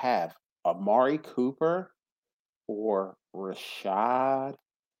rather have, Amari Cooper or Rashad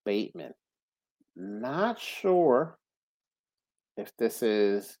Bateman? Not sure if this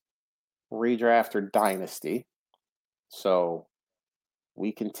is redraft or dynasty. So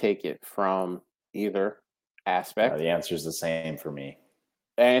we can take it from either aspect. The answer is the same for me.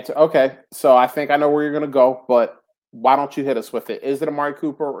 And it's okay. So I think I know where you're going to go, but why don't you hit us with it? Is it Amari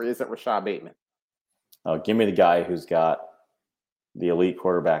Cooper or is it Rashad Bateman? Oh, give me the guy who's got the elite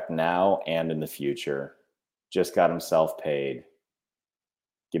quarterback now and in the future. Just got himself paid.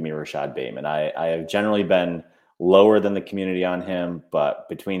 Give me Rashad Bateman. I have generally been lower than the community on him, but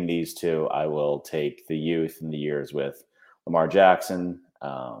between these two, I will take the youth and the years with Lamar Jackson.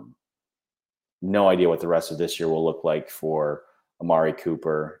 No idea what the rest of this year will look like for Amari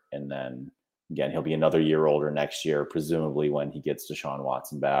Cooper. And then again, he'll be another year older next year, presumably when he gets Deshaun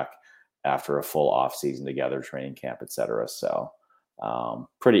Watson back after a full offseason together, training camp, et cetera. So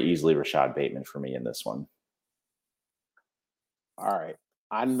pretty easily Rashad Bateman for me in this one. All right.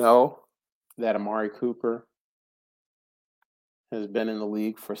 I know that Amari Cooper has been in the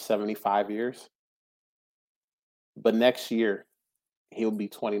league for 75 years. But next year, he'll be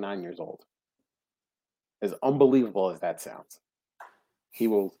 29 years old. As unbelievable as that sounds. He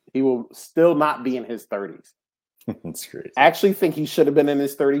will still not be in his 30s. That's crazy. I actually think he should have been in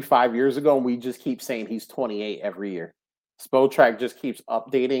his 35 years ago, and we just keep saying he's 28 every year. Spotrac just keeps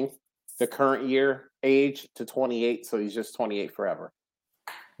updating the current year age to 28, so he's just 28 forever.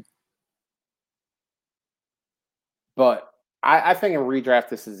 But I think in redraft,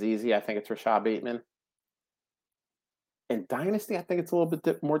 this is easy. I think it's Rashad Bateman. In Dynasty, I think it's a little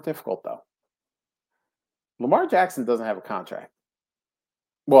bit more difficult, though. Lamar Jackson doesn't have a contract.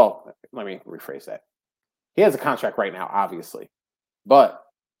 Well, let me rephrase that. He has a contract right now, obviously. But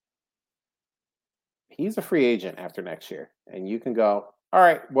he's a free agent after next year. And you can go, all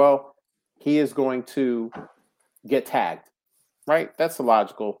right, well, he is going to get tagged, right? That's the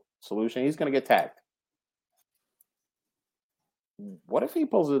logical solution. He's going to get tagged. What if he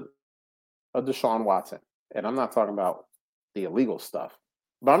pulls a Deshaun Watson? And I'm not talking about the illegal stuff,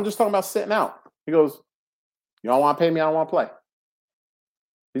 but I'm just talking about sitting out. He goes, you don't want to pay me, I don't want to play.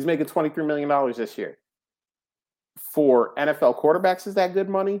 He's making $23 million this year. For NFL quarterbacks, is that good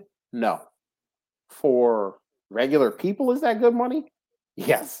money? No. For regular people, is that good money?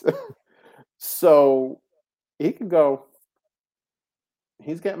 Yes. So he can go,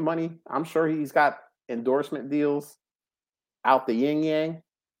 he's getting money. I'm sure he's got endorsement deals out the yin-yang,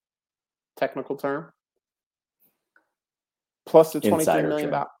 technical term. Plus the $23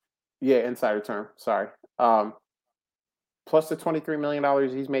 million. Yeah, insider term. Sorry. Plus the $23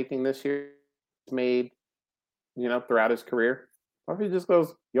 million he's making this year, he's made, throughout his career. Or if he just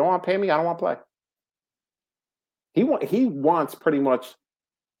goes, you don't want to pay me, I don't want to play. He wants pretty much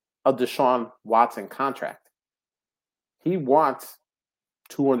a Deshaun Watson contract. He wants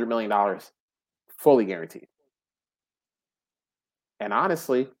 $200 million fully guaranteed. And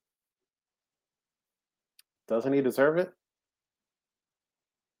honestly, doesn't he deserve it?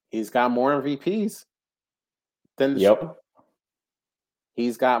 He's got more MVPs than Deshaun. Yep.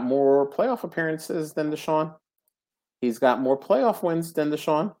 He's got more playoff appearances than Deshaun. He's got more playoff wins than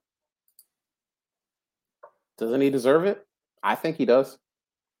Deshaun. Doesn't he deserve it? I think he does.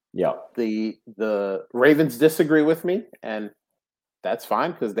 Yeah. The Ravens disagree with me, and that's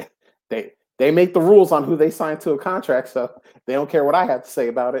fine because they make the rules on who they sign to a contract, so they don't care what I have to say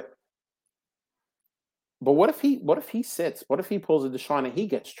about it. But what if he sits? What if he pulls a Deshaun and he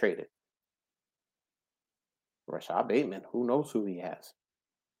gets traded? Rashad Bateman, who knows who he has?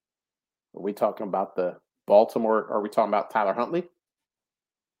 Are we talking about the Baltimore? Are we talking about Tyler Huntley?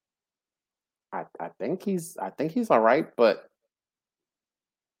 I think he's all right, but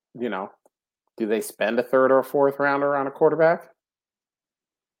do they spend a third or a fourth rounder on a quarterback?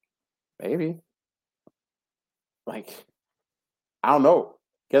 Maybe. I don't know.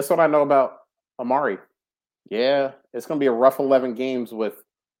 Guess what I know about Amari? Yeah, it's going to be a rough 11 games with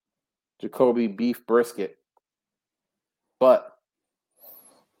Jacoby Beef Brisket. But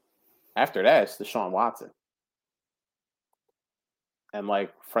after that, it's Deshaun Watson. And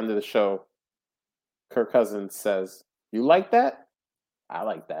friend of the show, Kirk Cousins says, you like that? I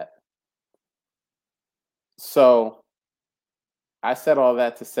like that. So I said all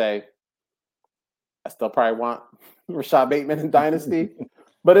that to say I still probably want Rashad Bateman in Dynasty.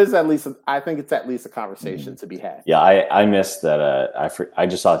 But I think it's at least a conversation to be had. Yeah, I missed that. I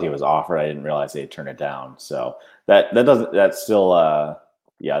just thought he was offered. I didn't realize they turned it down. So that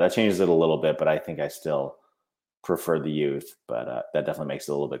changes it a little bit. But I think I still prefer the youth. But that definitely makes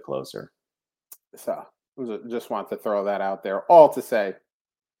it a little bit closer. So just want to throw that out there. All to say,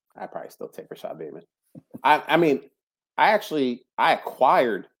 I probably still take Rashad Bateman. I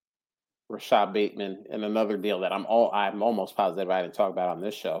acquired Rashad Bateman in another deal that I'm almost positive I didn't talk about on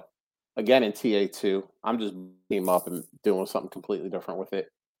this show. Again in TA2, I'm just beating him up and doing something completely different with it.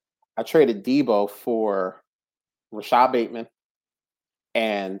 I traded Debo for Rashad Bateman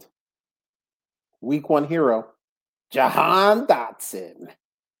and week 1 hero, Jahan Dotson.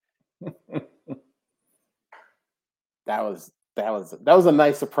 That That was a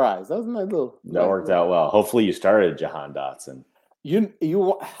nice surprise. That was a nice little. That worked out well. Hopefully, you started Jahan Dotson.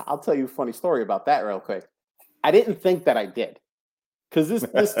 I'll tell you a funny story about that real quick. I didn't think that I did, because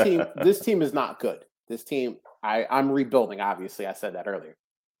this team is not good. This team, I'm rebuilding. Obviously, I said that earlier,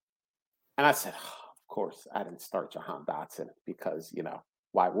 and I said, oh, of course, I didn't start Jahan Dotson because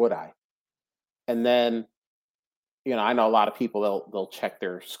why would I? And then, I know a lot of people they'll check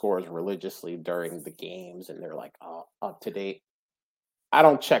their scores religiously during the games, and they're like, oh, up to date. I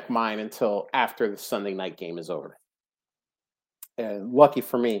don't check mine until after the Sunday night game is over. And lucky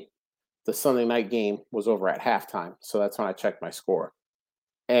for me, the Sunday night game was over at halftime. So that's when I checked my score.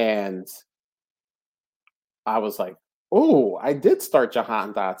 And I was like, oh, I did start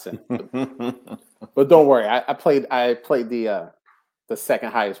Jahan Dotson. But don't worry, I played the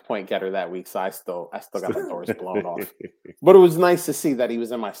second highest point getter that week, so I still got the doors blown off. But it was nice to see that he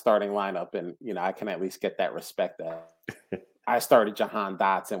was in my starting lineup, and I can at least get that respect that I started Jahan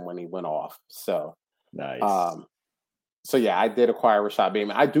Dotson when he went off. So nice. So yeah, I did acquire Rashad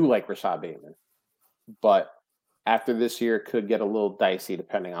Bateman. I do like Rashad Bateman, but after this year, it could get a little dicey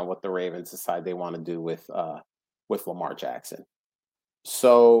depending on what the Ravens decide they want to do with Lamar Jackson.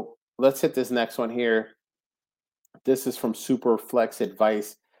 So let's hit this next one here. This is from Superflex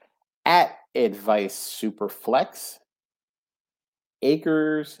Advice at Advice Superflex.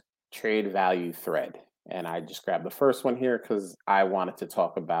 Akers trade value thread. And I just grabbed the first one here because I wanted to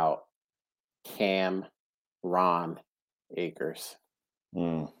talk about Cam, Ron, Akers.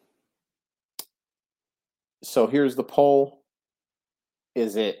 So here's the poll.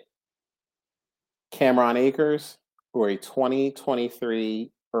 Is it Cameron Akers or a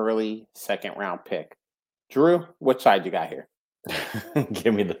 2023 early second round pick? Drew, which side you got here?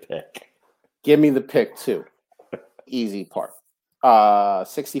 Give me the pick. Give me the pick too. Easy part.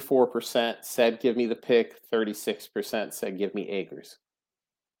 64% said give me the pick. 36% said give me Akers.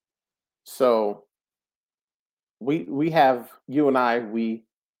 So we have, you and I, we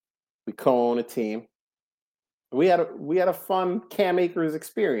co-own a team. We had a fun Cam Akers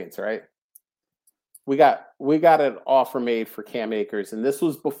experience, right? We got an offer made for Cam Akers, and this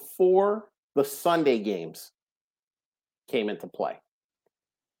was before the Sunday games came into play.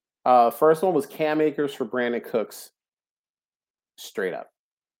 First one was Cam Akers for Brandon Cooks, straight up.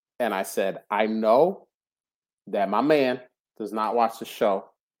 And I said, I know that my man does not watch the show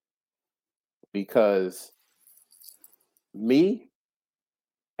because me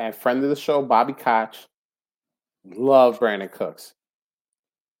and friend of the show, Bobby Koch, love Brandon Cooks.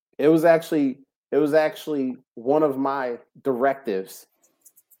 It was actually one of my directives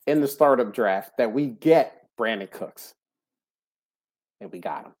in the startup draft that we get Brandon Cooks. And we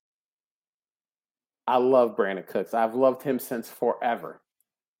got him. I love Brandon Cooks. I've loved him since forever.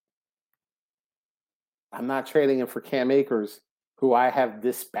 I'm not trading him for Cam Akers, who I have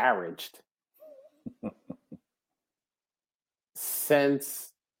disparaged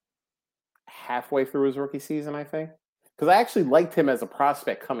since halfway through his rookie season, I think. Because I actually liked him as a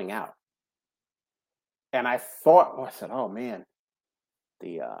prospect coming out. And I said, oh man,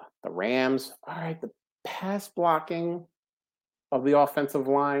 the Rams, all right, the pass blocking of the offensive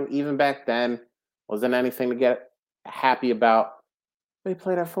line, even back then, wasn't anything to get happy about. They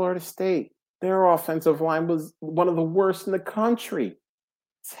played at Florida State. Their offensive line was one of the worst in the country.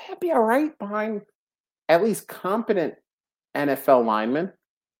 It's happy, all right, behind at least competent NFL linemen.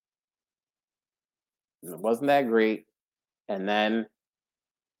 It wasn't that great. And then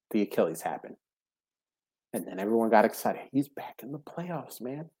the Achilles happened. And then everyone got excited. He's back in the playoffs,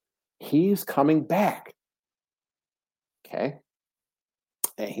 man. He's coming back. Okay.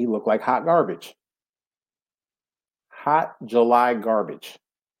 And he looked like hot garbage. Hot July garbage.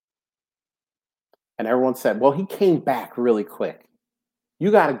 And everyone said, well, he came back really quick.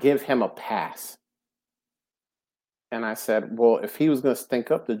 You got to give him a pass. And I said, well, if he was going to stink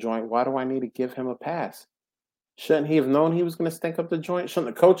up the joint, why do I need to give him a pass? Shouldn't he have known he was going to stink up the joint?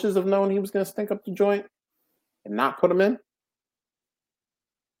 Shouldn't the coaches have known he was going to stink up the joint and not put him in?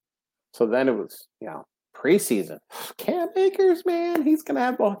 So then it was, preseason. Cam Akers, man, he's going to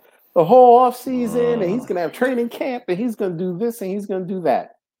have the whole offseason, and he's going to have training camp, and he's going to do this, and he's going to do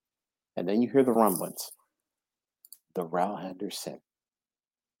that. And then you hear the rumblings. Darrell Henderson.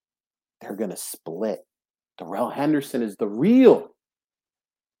 They're going to split. Darrell Henderson is the real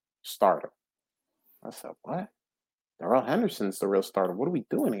starter. I said, what? Darrell Henderson's the real starter. What are we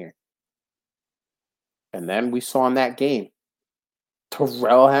doing here? And then we saw in that game,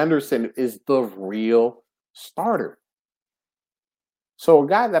 Darrell Henderson is the real starter. So a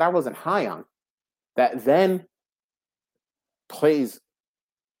guy that I wasn't high on, that then plays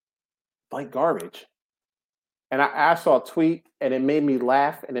like garbage, and I saw a tweet, and it made me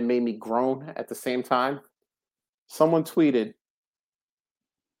laugh and it made me groan at the same time. Someone tweeted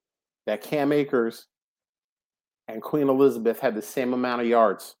that Cam Akers and Queen Elizabeth had the same amount of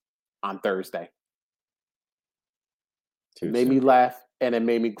yards on Thursday. It made me laugh and it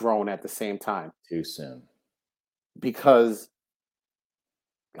made me groan at the same time. Too soon. Because,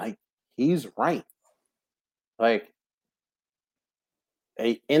 like, he's right. Like,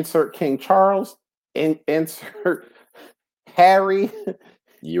 insert King Charles, insert Harry.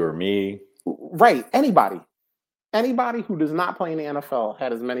 You or me. Right. Anybody who does not play in the NFL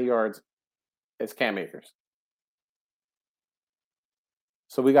had as many yards as Cam Akers.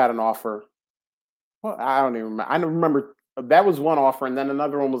 So we got an offer. Well, I don't even remember. I remember that was one offer, and then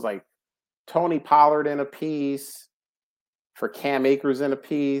another one was like Tony Pollard in a piece for Cam Akers in a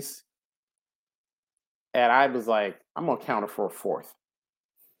piece. And I was like, I'm going to counter for a fourth.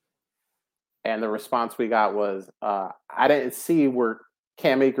 And the response we got was, I didn't see where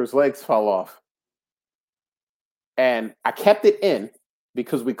Cam Akers' legs fell off. And I kept it in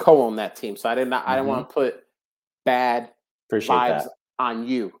because we co-own that team. So I didn't want to put bad vibes on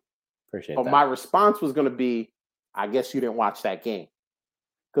you. But my response was going to be, I guess you didn't watch that game.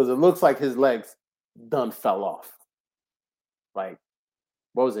 Because it looks like his legs done fell off. Like,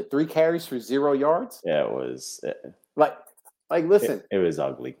 what was it? 3 carries for 0 yards? Yeah, it was. Like, listen. It was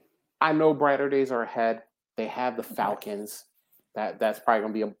ugly. I know brighter days are ahead. They have the Falcons. That's probably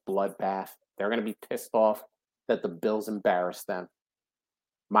going to be a bloodbath. They're going to be pissed off that the Bills embarrassed them.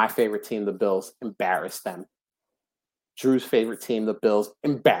 My favorite team, the Bills, embarrassed them. Drew's favorite team, the Bills,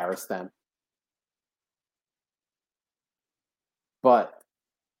 embarrassed them. But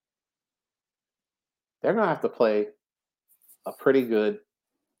they're going to have to play a pretty good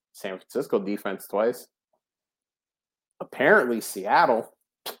San Francisco defense twice. Apparently, Seattle,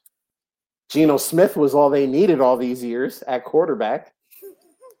 Geno Smith was all they needed all these years at quarterback.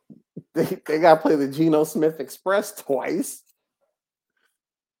 They got to play the Geno Smith Express twice.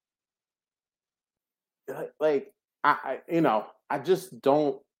 Like, I just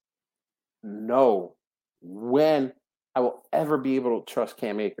don't know when I will ever be able to trust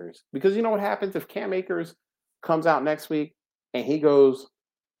Cam Akers. Because you know what happens if Cam Akers comes out next week and he goes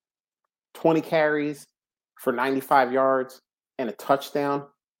 20 carries for 95 yards and a touchdown?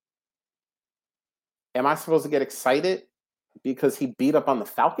 Am I supposed to get excited because he beat up on the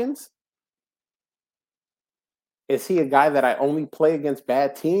Falcons? Is he a guy that I only play against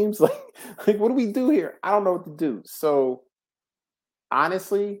bad teams? Like what do we do here? I don't know what to do. So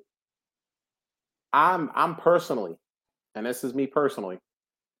honestly, I'm personally, and this is me personally,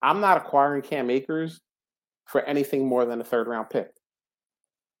 I'm not acquiring Cam Akers for anything more than a 3rd round pick.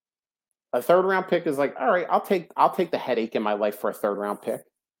 A 3rd round pick is like, all right, I'll take the headache in my life for a 3rd round pick.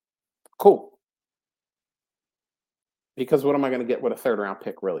 Cool. Because what am I going to get with a 3rd round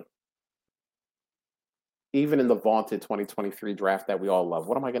pick, really? Even in the vaunted 2023 draft that we all love,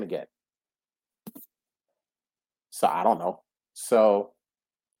 what am I going to get? So I don't know. So,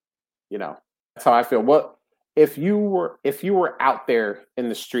 that's how I feel. What if you were out there in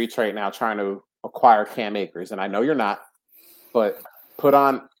the streets right now trying to acquire Cam Akers, and I know you're not, but put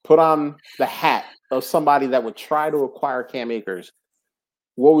on the hat of somebody that would try to acquire Cam Akers,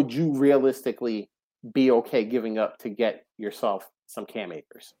 what would you realistically be okay giving up to get yourself some Cam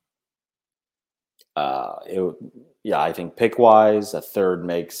Akers? I think pick-wise, a 3rd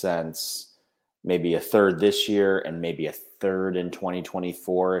makes sense. Maybe a 3rd this year and maybe a 3rd in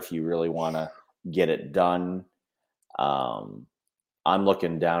 2024 if you really want to get it done. I'm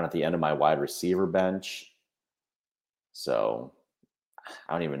looking down at the end of my wide receiver bench. So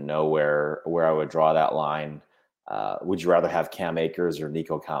I don't even know where I would draw that line. Would you rather have Cam Akers or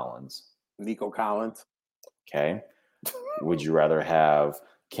Nico Collins? Nico Collins. Okay. Would you rather have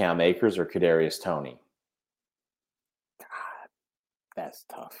Cam Akers or Kadarius Toney? God, that's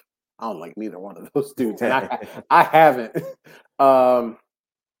tough. I don't like neither one of those dudes. And I haven't.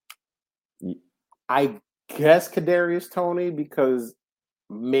 I guess Kadarius Toney because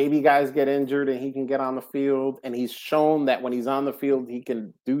maybe guys get injured and he can get on the field, and he's shown that when he's on the field he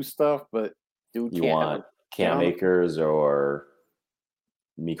can do stuff. But dude, you want Cam Akers or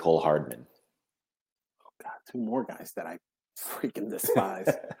Mecole Hardman? Oh God, 2 more guys that I freaking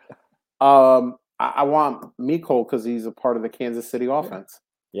despise. I want Mecole because he's a part of the Kansas City offense.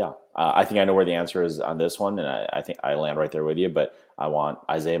 Yeah. I think I know where the answer is on this one, and I think I land right there with you, but I want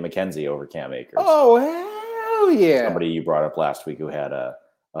Isaiah McKenzie over Cam Akers. Oh, hell yeah. Somebody you brought up last week who had a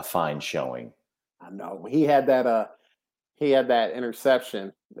fine showing. I know. He had that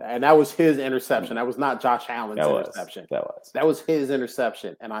interception, and that was his interception. That was not Josh Allen's interception. That was his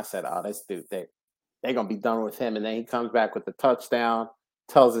interception. And I said, oh, this dude, they're gonna be done with him. And then he comes back with the touchdown,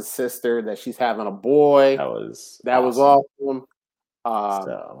 tells his sister that she's having a boy. That was That was awesome. awesome.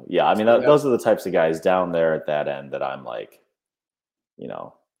 So yeah, I mean, So those are the types of guys down there at that end that I'm like,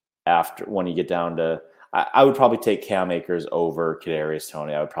 after when you get down to, I would probably take Cam Akers over Kadarius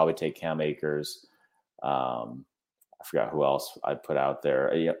Toney. I would probably take Cam Akers. I forgot who else I'd put out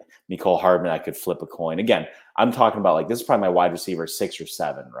there. Nicole Hardman, I could flip a coin. Again, I'm talking about like this is probably my wide receiver 6 or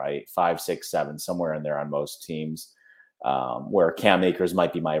 7, right? 5, 6, 7, somewhere in there on most teams. Where Cam Akers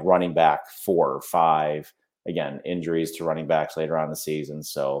might be my running back 4 or 5. Again, injuries to running backs later on in the season.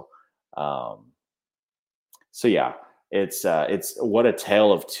 So yeah, it's what a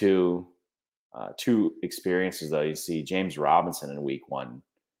tale of two experiences though. You see James Robinson in week 1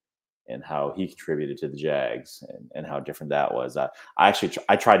 and how he contributed to the Jags and how different that was. I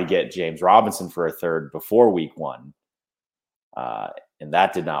tried to get James Robinson for a third before week 1. And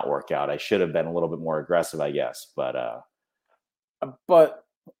that did not work out. I should have been a little bit more aggressive, I guess. But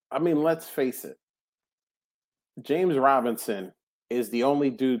I mean, let's face it. James Robinson is the only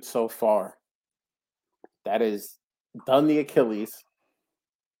dude so far that has done the Achilles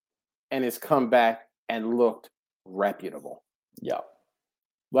and has come back and looked reputable. Yeah.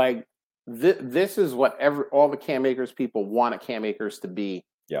 Like this is what all the Cam Akers people wanted Cam Akers to be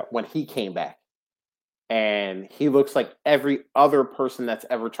when he came back. And he looks like every other person that's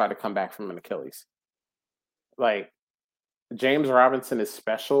ever tried to come back from an Achilles. Like, James Robinson is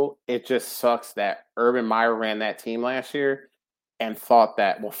special. It just sucks that Urban Meyer ran that team last year and thought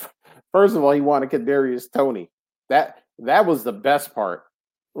that, well, first of all, he wanted Kadarius Toney. That was the best part.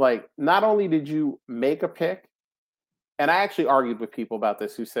 Like, not only did you make a pick, and I actually argued with people about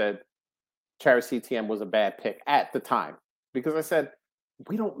this who said Travis Etienne was a bad pick at the time, because I said,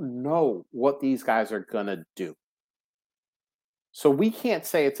 we don't know what these guys are going to do. So we can't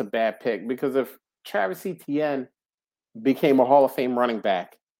say it's a bad pick, because if Travis Etienne became a Hall of Fame running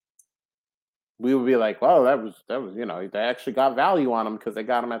back, we would be like, well, that was, they actually got value on him because they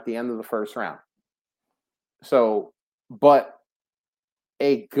got him at the end of the first round. So, but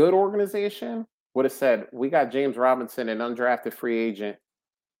a good organization would have said, we got James Robinson, an undrafted free agent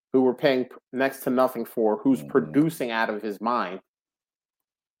who we're paying next to nothing for, who's producing out of his mind.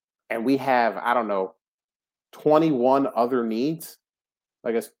 And we have, I don't know, 21 other needs.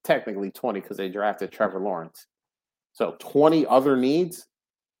 I guess technically 20 because they drafted Trevor Lawrence. So 20 other needs.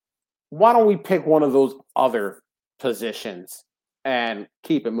 Why don't we pick one of those other positions and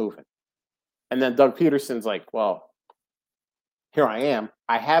keep it moving? And then Doug Peterson's like, well, here I am.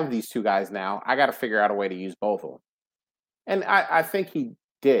 I have these 2 guys now. I got to figure out a way to use both of them. And I think he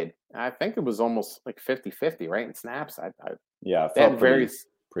did. I think it was almost like 50-50, right? In snaps. Yeah, it felt pretty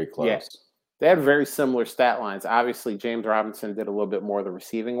close. Yeah, they had very similar stat lines. Obviously, James Robinson did a little bit more of the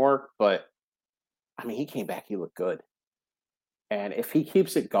receiving work, but I mean, he came back, he looked good. And if he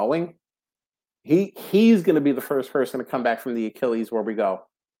keeps it going, he's going to be the first person to come back from the Achilles where we go,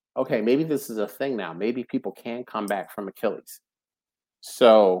 okay, maybe this is a thing now. Maybe people can come back from Achilles.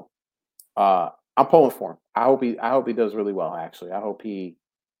 So I'm pulling for him. I hope he does really well, actually. I hope he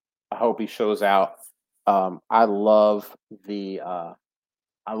shows out. I love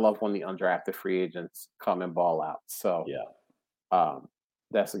when the undrafted free agents come and ball out. So yeah,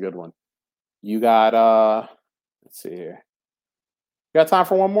 that's a good one. You got let's see here. You got time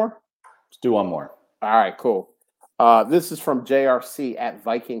for one more? Let's do one more. All right, cool. This is from JRC at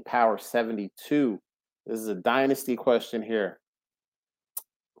Viking Power 72. This is a dynasty question here.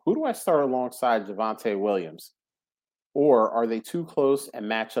 Who do I start alongside Javonte Williams? Or are they too close and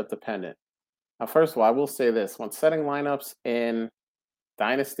matchup dependent? Now, first of all, I will say this. When setting lineups in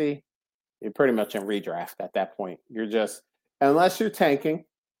Dynasty, you're pretty much in redraft at that point. You're just, unless you're tanking,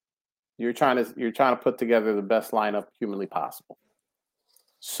 you're trying to put together the best lineup humanly possible.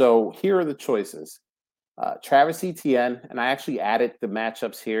 So here are the choices. Travis Etienne, and I actually added the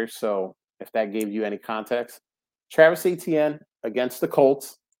matchups here, so if that gave you any context. Travis Etienne against the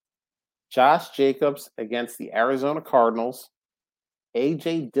Colts. Josh Jacobs against the Arizona Cardinals.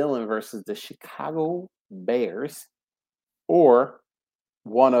 A.J. Dillon versus the Chicago Bears. Or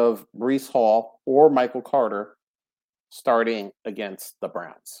one of Breece Hall or Michael Carter starting against the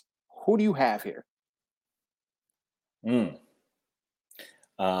Browns. Who do you have here?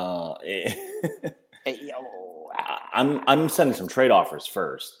 I'm sending some trade offers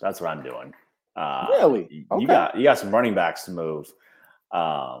first. That's what I'm doing. Really? Okay. You got some running backs to move.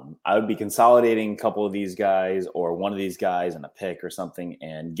 I would be consolidating a couple of these guys or one of these guys in a pick or something,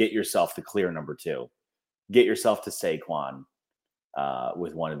 and get yourself the clear number 2. Get yourself to Saquon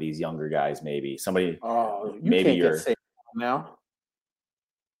with one of these younger guys, maybe somebody. Oh, maybe you're get Saquon now.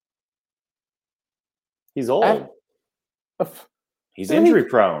 He's old. Af- He's Dude, injury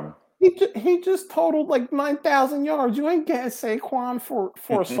prone. he just totaled like 9,000 yards. You ain't getting Saquon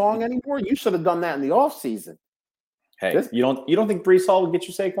for a song anymore. You should have done that in the offseason. Hey, you don't think Brees Hall would get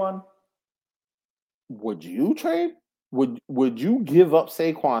you Saquon? Would you trade? Would you give up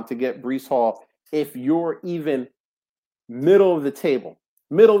Saquon to get Brees Hall if you're even middle of the table,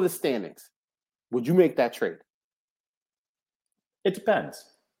 middle of the standings? Would you make that trade? It depends.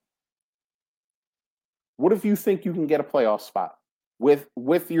 What if you think you can get a playoff spot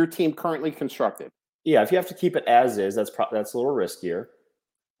with your team currently constructed? Yeah, if you have to keep it as is, that's a little riskier.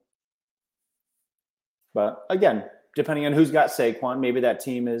 But again, depending on who's got Saquon, maybe that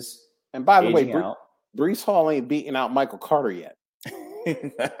team is. And by the way, out. Brees Hall ain't beating out Michael Carter yet.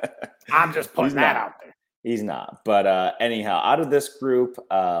 I'm just putting that out there. He's not. But anyhow, out of this group,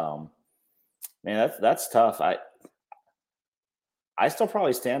 man, that's tough. I still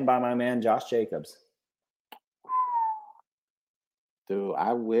probably stand by my man Josh Jacobs. Dude,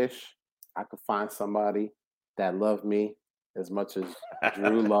 I wish I could find somebody that loved me as much as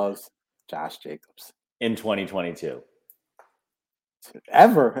Drew loves Josh Jacobs. In 2022.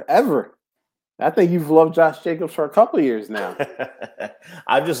 Ever. I think you've loved Josh Jacobs for a couple of years now.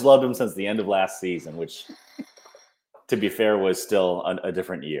 I've just loved him since the end of last season, which, to be fair, was still a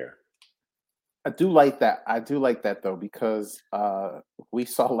different year. I do like that. Though, because we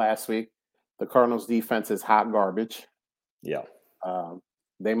saw last week the Cardinals defense is hot garbage. Yeah.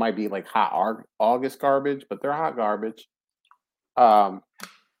 They might be like hot August garbage, but they're hot garbage. And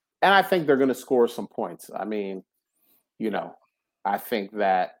I think they're going to score some points. I mean, I think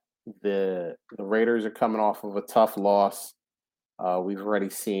that the Raiders are coming off of a tough loss. We've already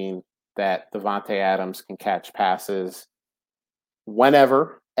seen that Devontae Adams can catch passes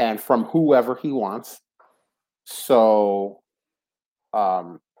whenever and from whoever he wants. So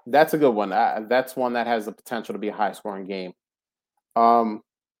that's a good one. That's one that has the potential to be a high-scoring game. I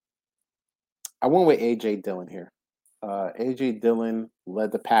went with A.J. Dillon here. A.J. Dillon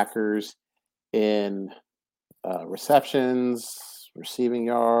led the Packers in receptions, receiving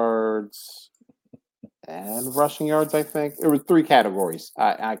yards, and rushing yards, I think. There were 3 categories.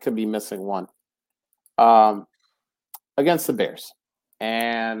 I could be missing one. Against the Bears.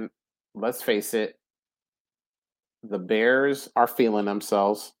 And let's face it, the Bears are feeling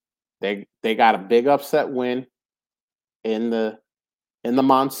themselves. They got a big upset win in the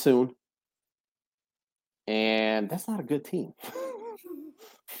monsoon. And that's not a good team.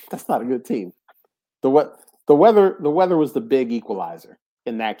 That's not a good team. The weather was the big equalizer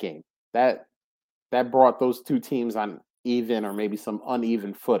in that game. That brought those two teams on even or maybe some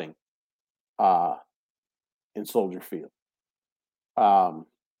uneven footing in Soldier Field.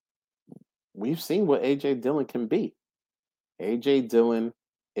 We've seen what A.J. Dillon can be. A.J. Dillon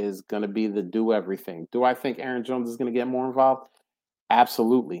is going to be the do everything. Do I think Aaron Jones is going to get more involved?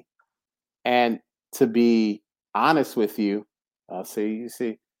 Absolutely. And to be honest with you, you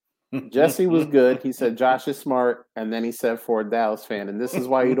see, Jesse was good. He said Josh is smart, and then he said for a Dallas fan. And this is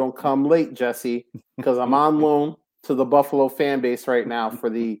why you don't come late, Jesse, because I'm on loan to the Buffalo fan base right now for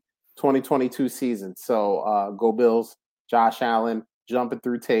the 2022 season. So go Bills, Josh Allen, jumping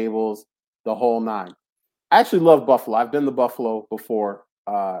through tables, the whole 9. I actually love Buffalo. I've been to Buffalo before.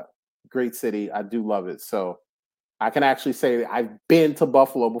 Great city. I do love it. So I can actually say I've been to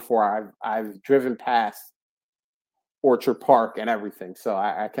Buffalo before. I've driven past Orchard Park and everything. So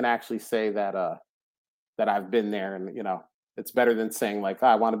I can actually say that that I've been there, and it's better than saying like,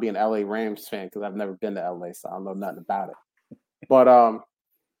 I want to be an LA Rams fan because I've never been to LA, so I don't know nothing about it. But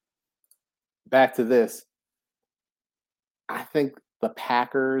back to this. I think the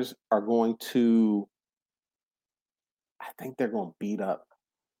Packers are going to beat up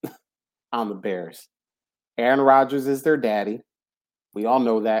on the Bears. Aaron Rodgers is their daddy. We all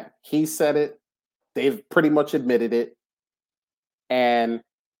know that. He said it. They've pretty much admitted it. And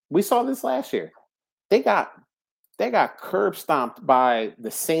we saw this last year. They got curb stomped by the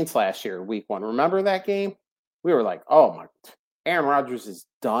Saints last year, week 1. Remember that game? We were like, oh my, Aaron Rodgers is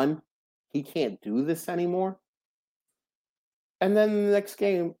done. He can't do this anymore. And then the next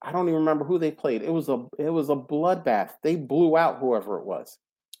game, I don't even remember who they played. It was a bloodbath. They blew out whoever it was.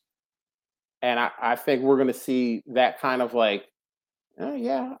 And I think we're going to see that kind of like,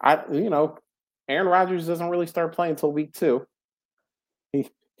 Aaron Rodgers doesn't really start playing until week 2.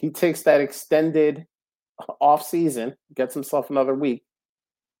 He takes that extended off season, gets himself another week,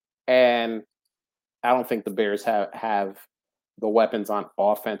 and I don't think the Bears have the weapons on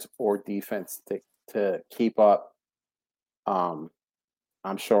offense or defense to keep up. I'm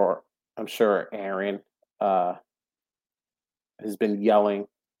sure Aaron has been yelling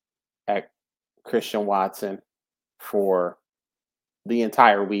at Christian Watson for the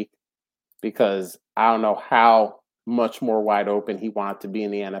entire week because I don't know how much more wide open he wanted to be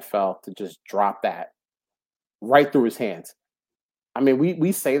in the NFL to just drop that right through his hands. I mean,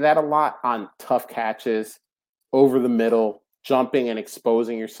 we say that a lot on tough catches, over the middle, jumping and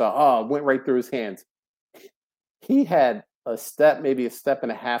exposing yourself. Oh, it went right through his hands. He had a step, maybe a step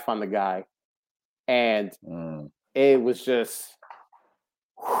and a half on the guy, and it was just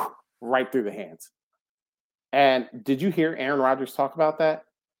right through the hands. And did you hear Aaron Rodgers talk about that?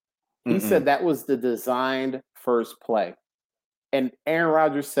 He said that was the designed first play. And Aaron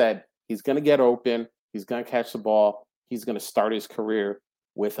Rodgers said he's going to get open, he's going to catch the ball, he's going to start his career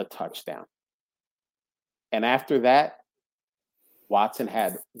with a touchdown. And after that, Watson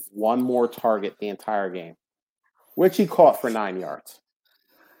had one more target the entire game, which he caught for 9 yards.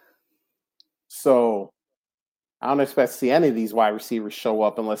 So I don't expect to see any of these wide receivers show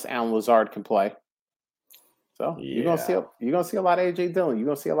up unless Allen Lazard can play. So you're gonna see a lot of AJ Dillon. You're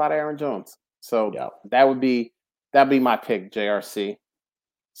gonna see a lot of Aaron Jones. So that'd be my pick, JRC.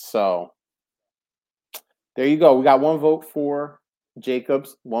 So there you go. We got one vote for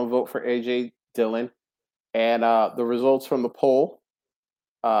Jacobs, one vote for AJ Dillon, and the results from the poll: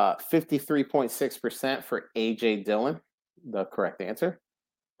 53.6% for AJ Dillon, the correct answer.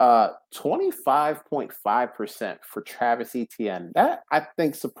 25.5% for Travis Etienne. That I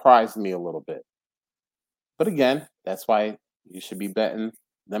think surprised me a little bit. But again, that's why you should be betting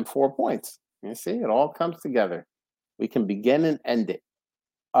them 4 points. You see, it all comes together. We can begin and end it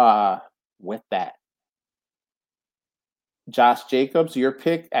with that. Josh Jacobs, your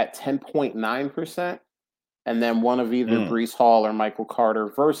pick at 10.9%. And then one of either Breece Hall or Michael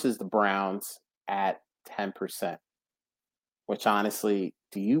Carter versus the Browns at 10%. Which honestly,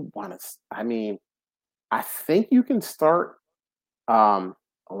 do you want to? I mean, I think you can start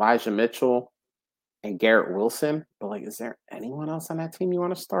Elijah Mitchell and Garrett Wilson, but like, is there anyone else on that team you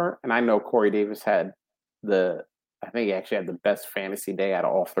want to start? And I know Corey Davis I think he actually had the best fantasy day out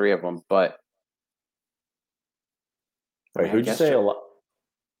of all three of them. But wait, who'd you say?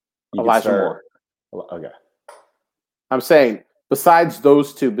 Elijah Moore. Okay, I'm saying besides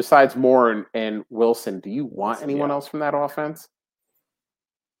those two, besides Moore and Wilson, do you want anyone else from that offense?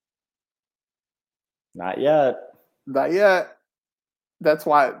 Not yet. Not yet. That's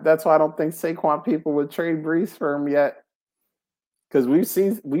why I don't think Saquon people would trade Breece for him yet. Because we've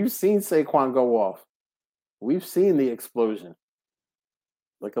seen Saquon go off. We've seen the explosion.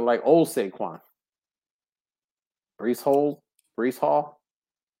 Looking like old Saquon. Breece Hall.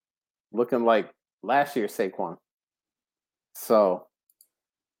 Looking like last year's Saquon. So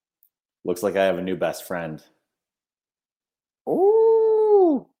looks like I have a new best friend.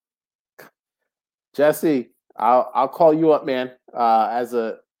 Ooh. Jesse, I'll call you up, man. As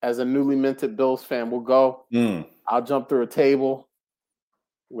a newly minted Bills fan, we'll go. I'll jump through a table.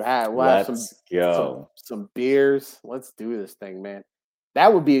 We'll have some beers. Let's do this thing, man.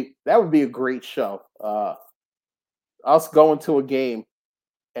 That would be a great show. Us going to a game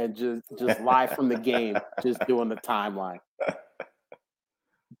and just live from the game, just doing the timeline.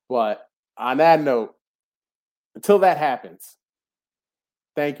 But on that note, until that happens,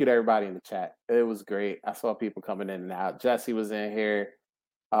 thank you to everybody in the chat. It was great. I saw people coming in and out. Jesse was in here.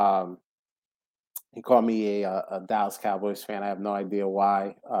 He called me a Dallas Cowboys fan. I have no idea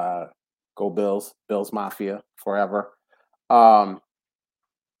why. Go Bills. Bills Mafia forever.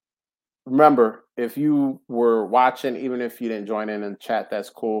 Remember, if you were watching, even if you didn't join in the chat, that's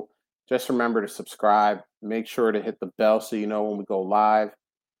cool. Just remember to subscribe. Make sure to hit the bell so you know when we go live.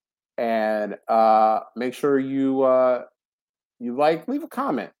 And make sure you leave a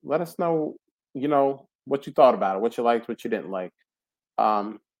comment. Let us know, what you thought about it, what you liked, what you didn't like.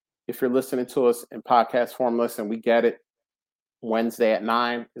 If you're listening to us in podcast form, listen, we get it. Wednesday at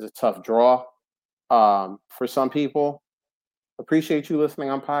 9 is a tough draw for some people. Appreciate you listening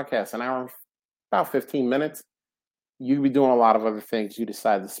on podcast. An hour, about 15 minutes. You could be doing a lot of other things. You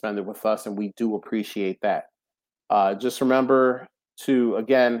decide to spend it with us, and we do appreciate that. Just remember to,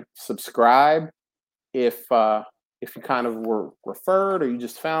 again, subscribe if you kind of were referred or you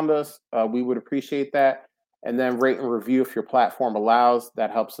just found us. We would appreciate that. And then rate and review if your platform allows. That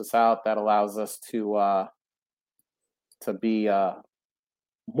helps us out. That allows us to be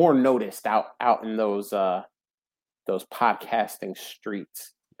more noticed out in those podcasting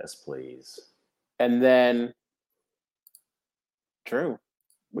streets. Yes, please. And then, Drew,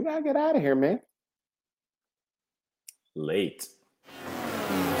 we gotta get out of here, man. Late.